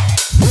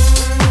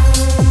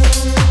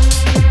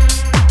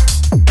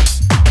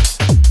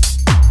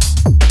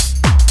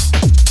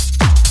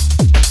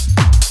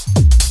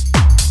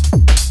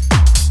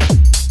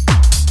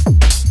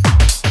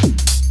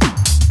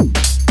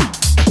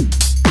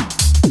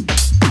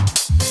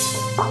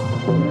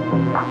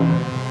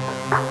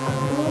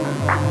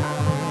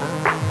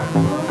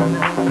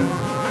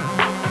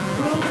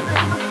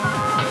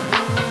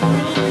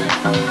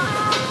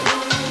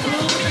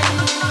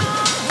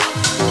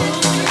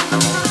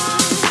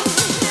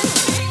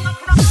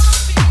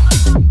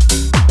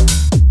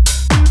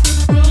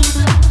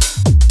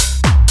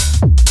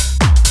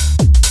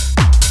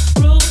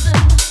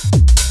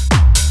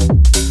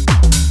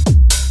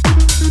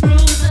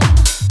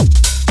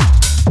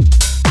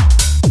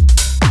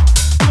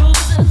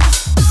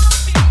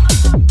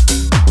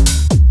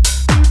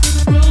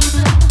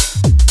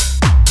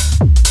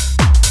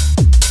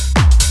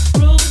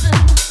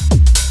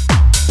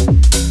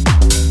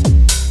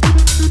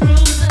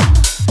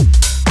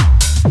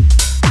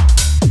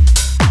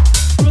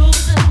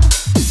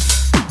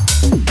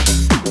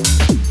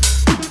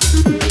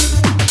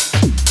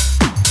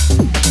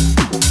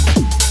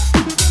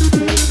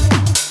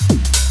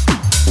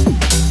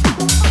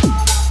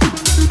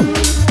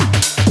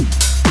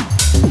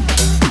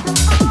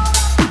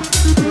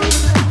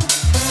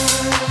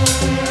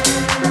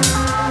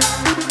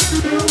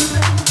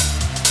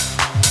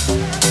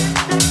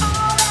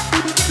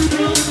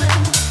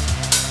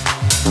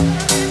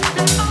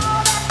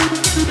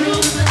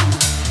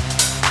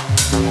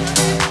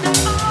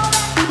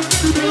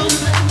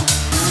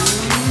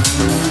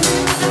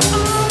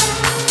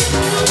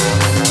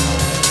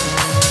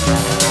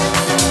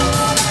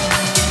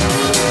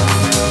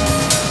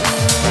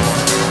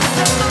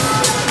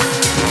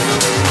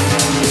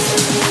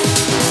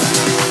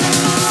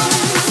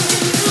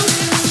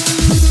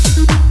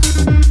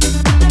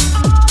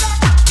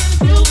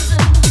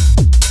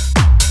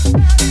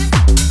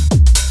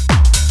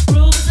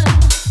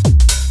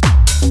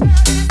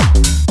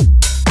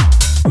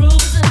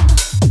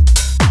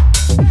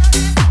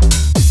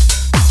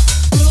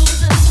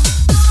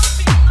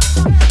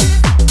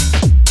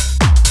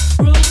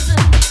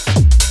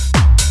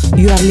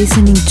 are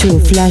listening to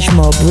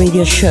Flashmob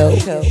Radio Show.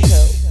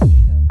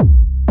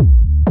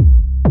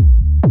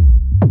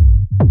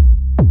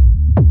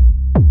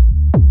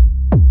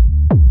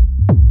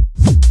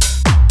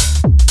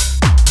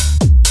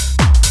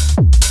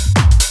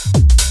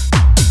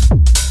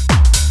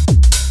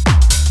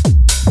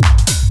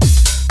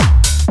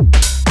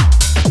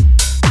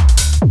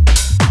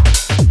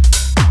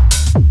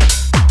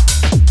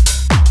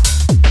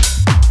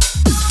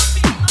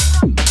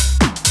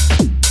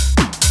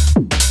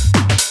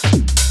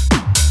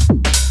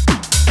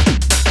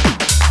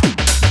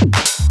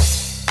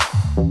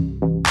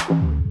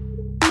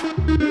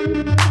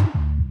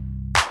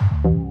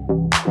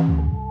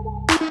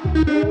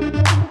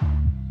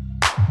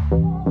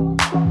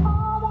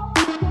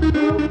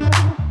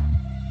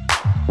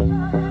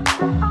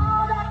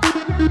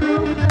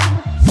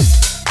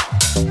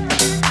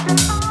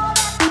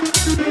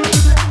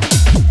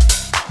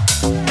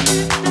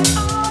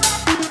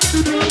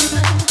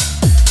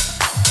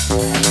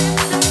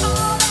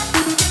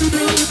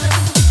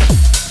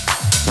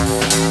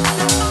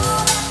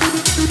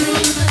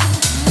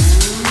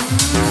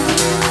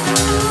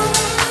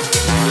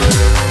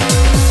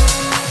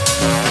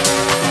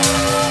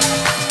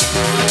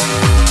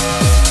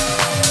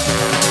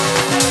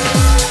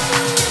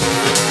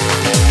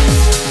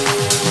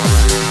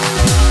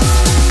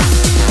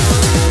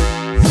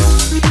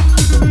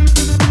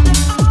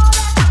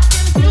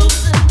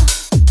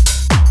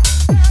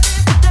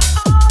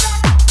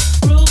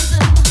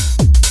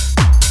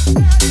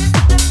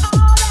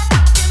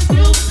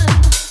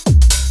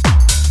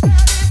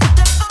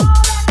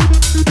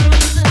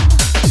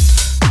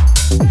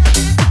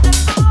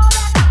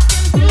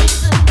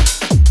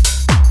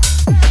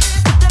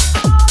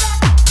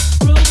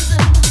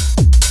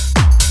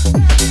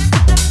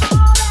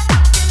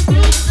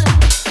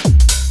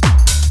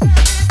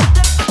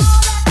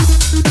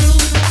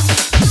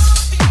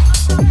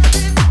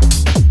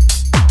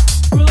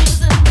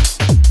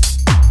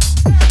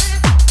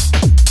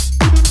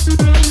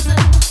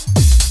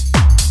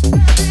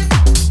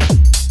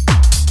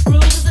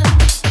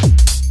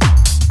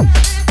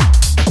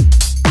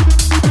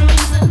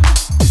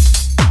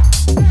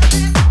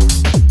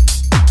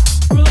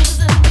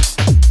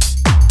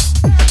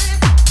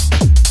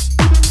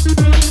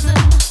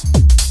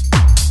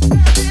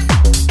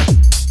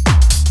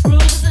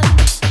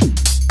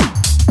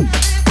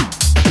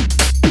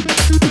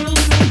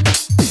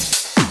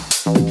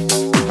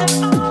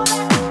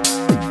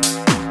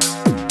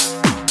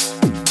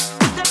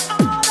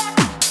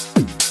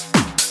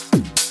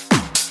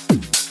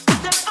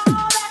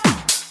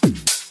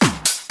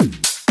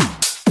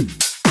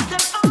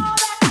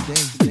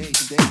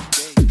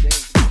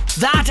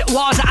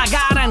 Was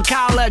Agar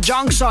Cal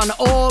Johnstone,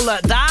 all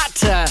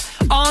that.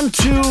 On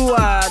to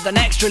the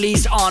next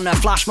release on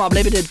Flashmob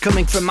Limited,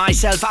 coming from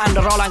myself and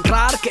Roland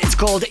Clark. It's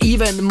called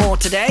Even More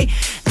Today.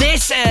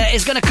 This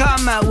is going to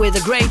come with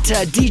a great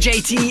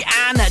DJT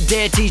and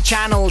Dirty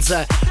Channels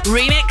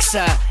remix.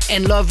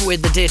 In love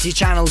with the Dirty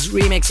Channels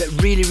remix,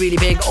 really, really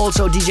big.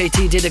 Also,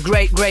 DJT did a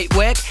great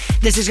work.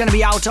 This is going to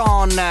be out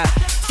on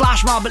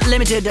Flashmob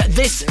Limited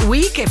this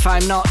week, if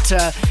I'm not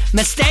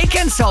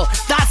mistaken. So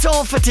that's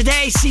all for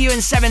today. See you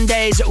in 7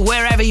 days,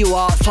 wherever you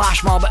are.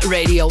 Flashmob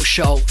Radio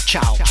Show.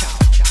 Ciao.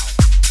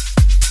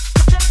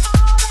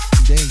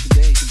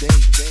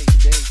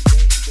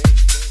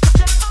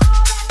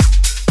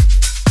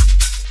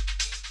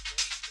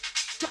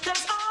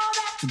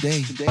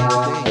 Today.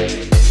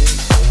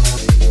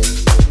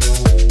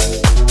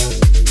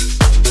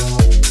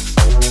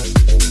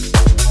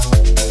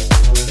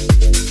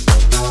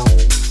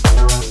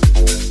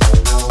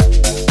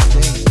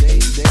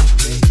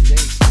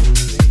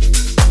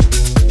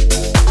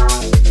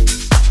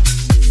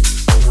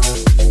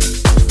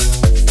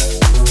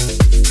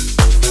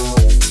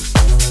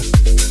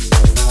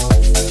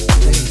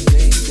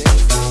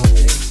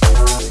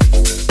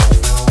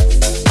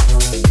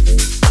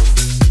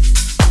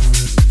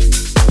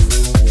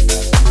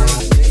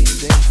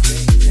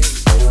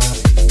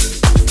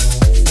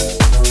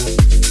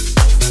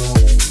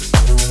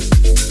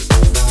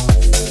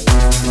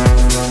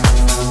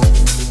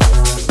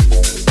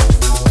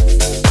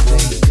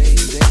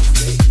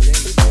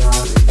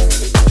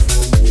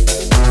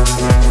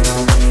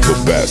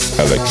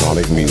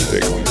 Electronic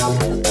music.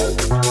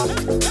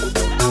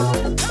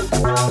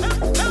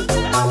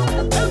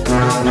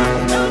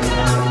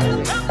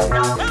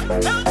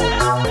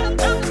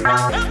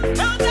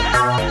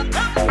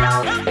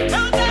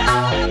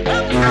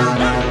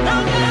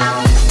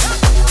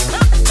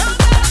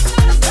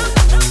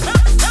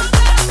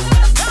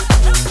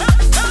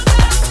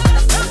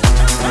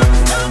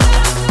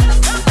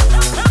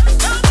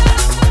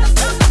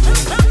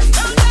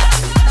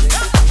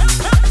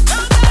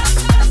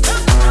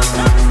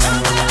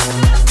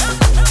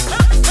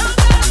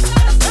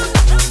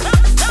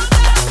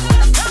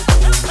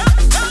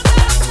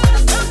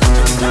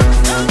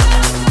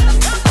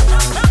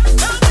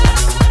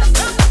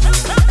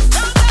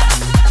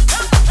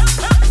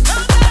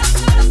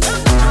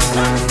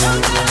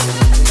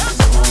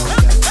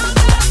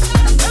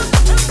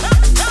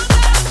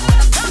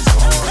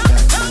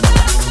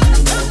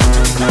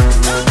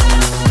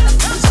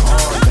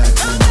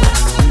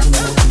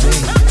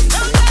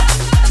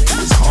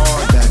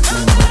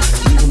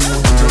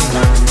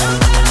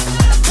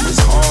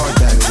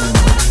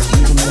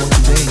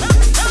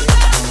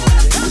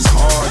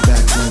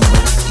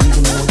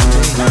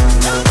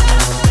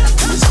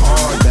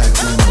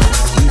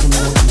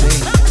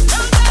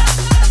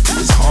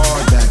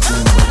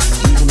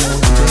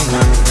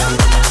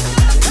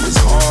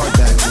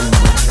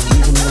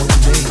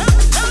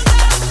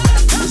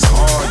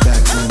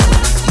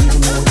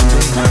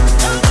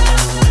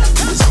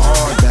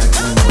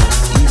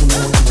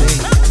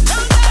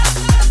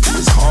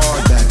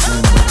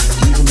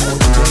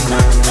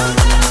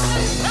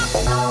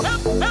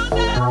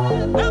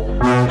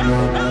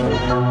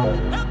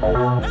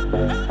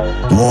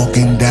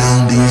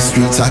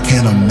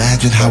 can't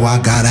imagine how I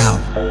got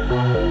out.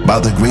 By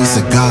the grace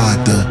of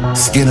God, the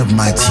skin of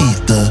my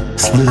teeth, the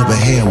split of a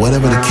hair,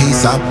 whatever the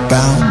case, I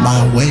found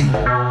my way.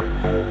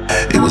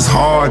 It was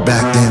hard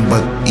back then,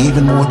 but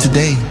even more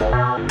today.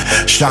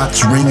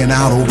 Shots ringing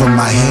out over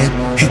my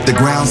head, hit the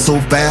ground so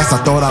fast I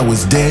thought I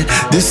was dead.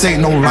 This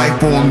ain't no life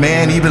for a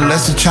man, even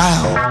less a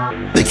child.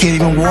 They can't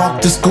even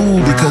walk to school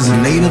because the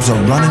natives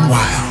are running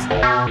wild.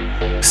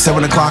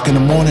 7 o'clock in the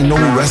morning, no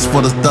rest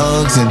for the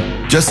thugs.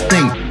 And just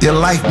think, their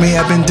life may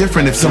have been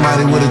different if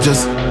somebody would've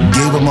just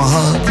gave them a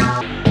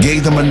hug,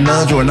 gave them a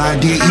nudge or an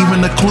idea,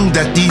 even a clue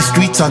that these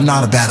streets are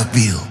not a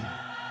battlefield.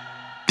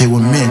 They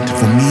were meant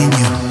for me and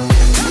you.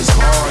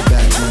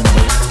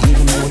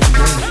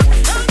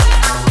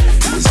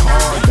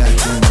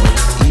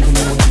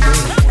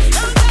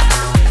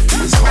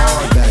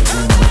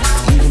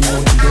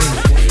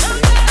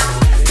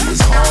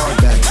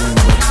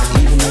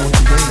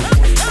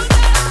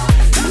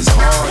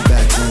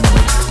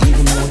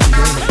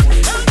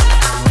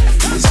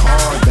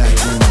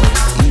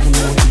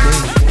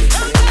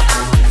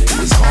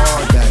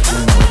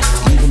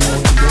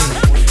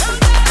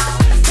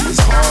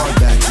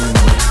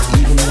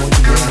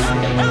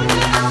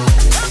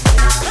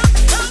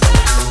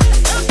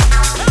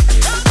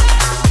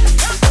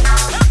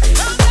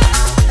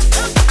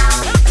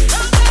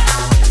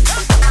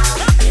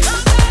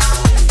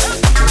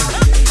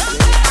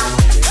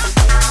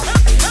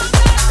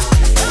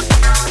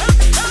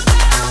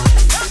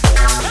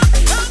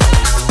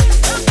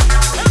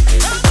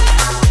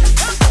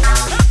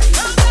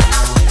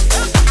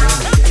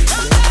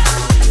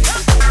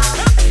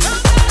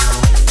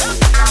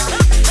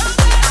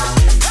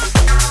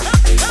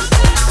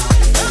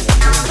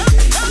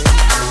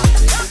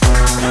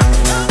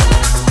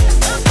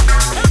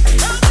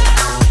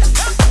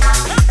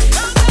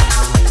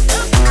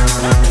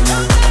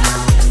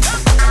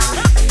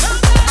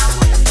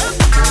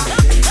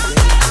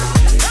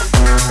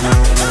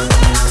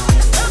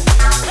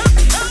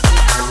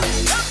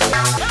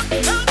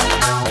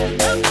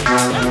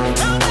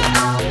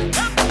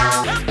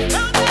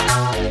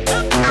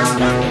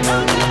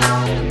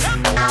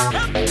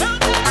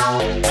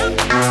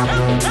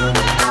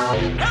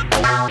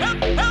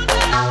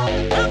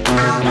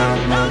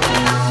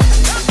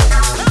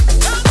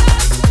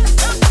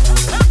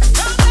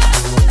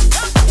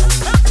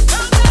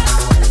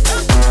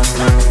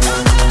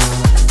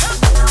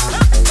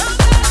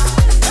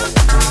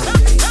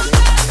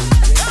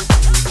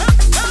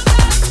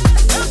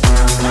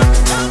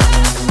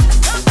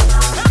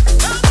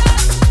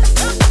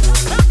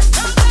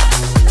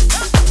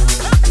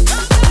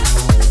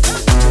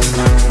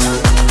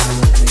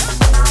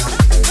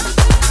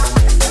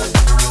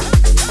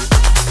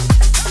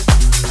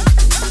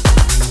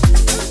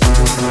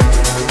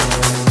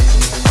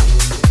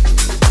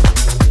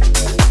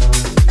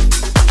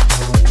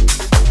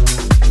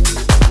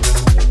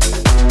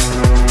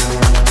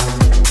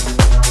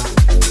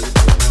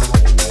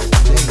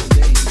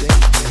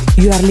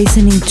 You are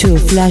listening to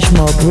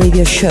Flashmob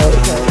Radio Show.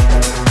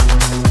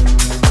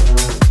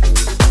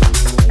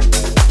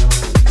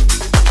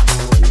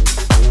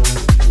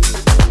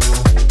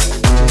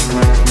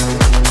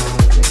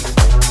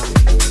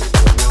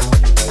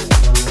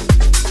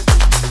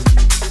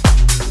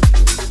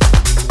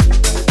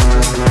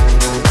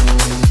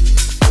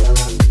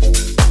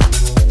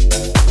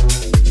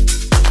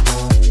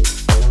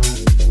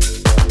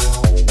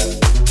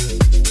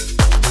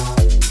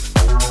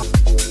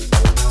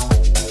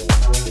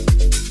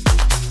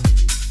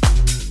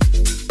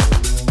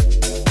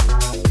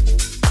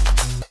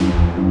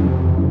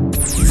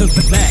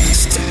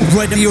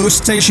 Radio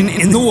station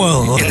in the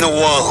world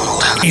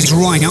is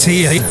right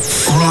here,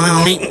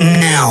 right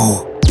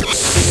now.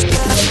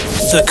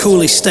 The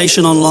coolest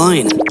station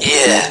online.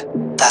 Yeah,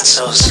 that's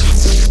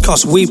us.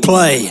 'Cause we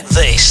play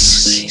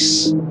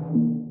this.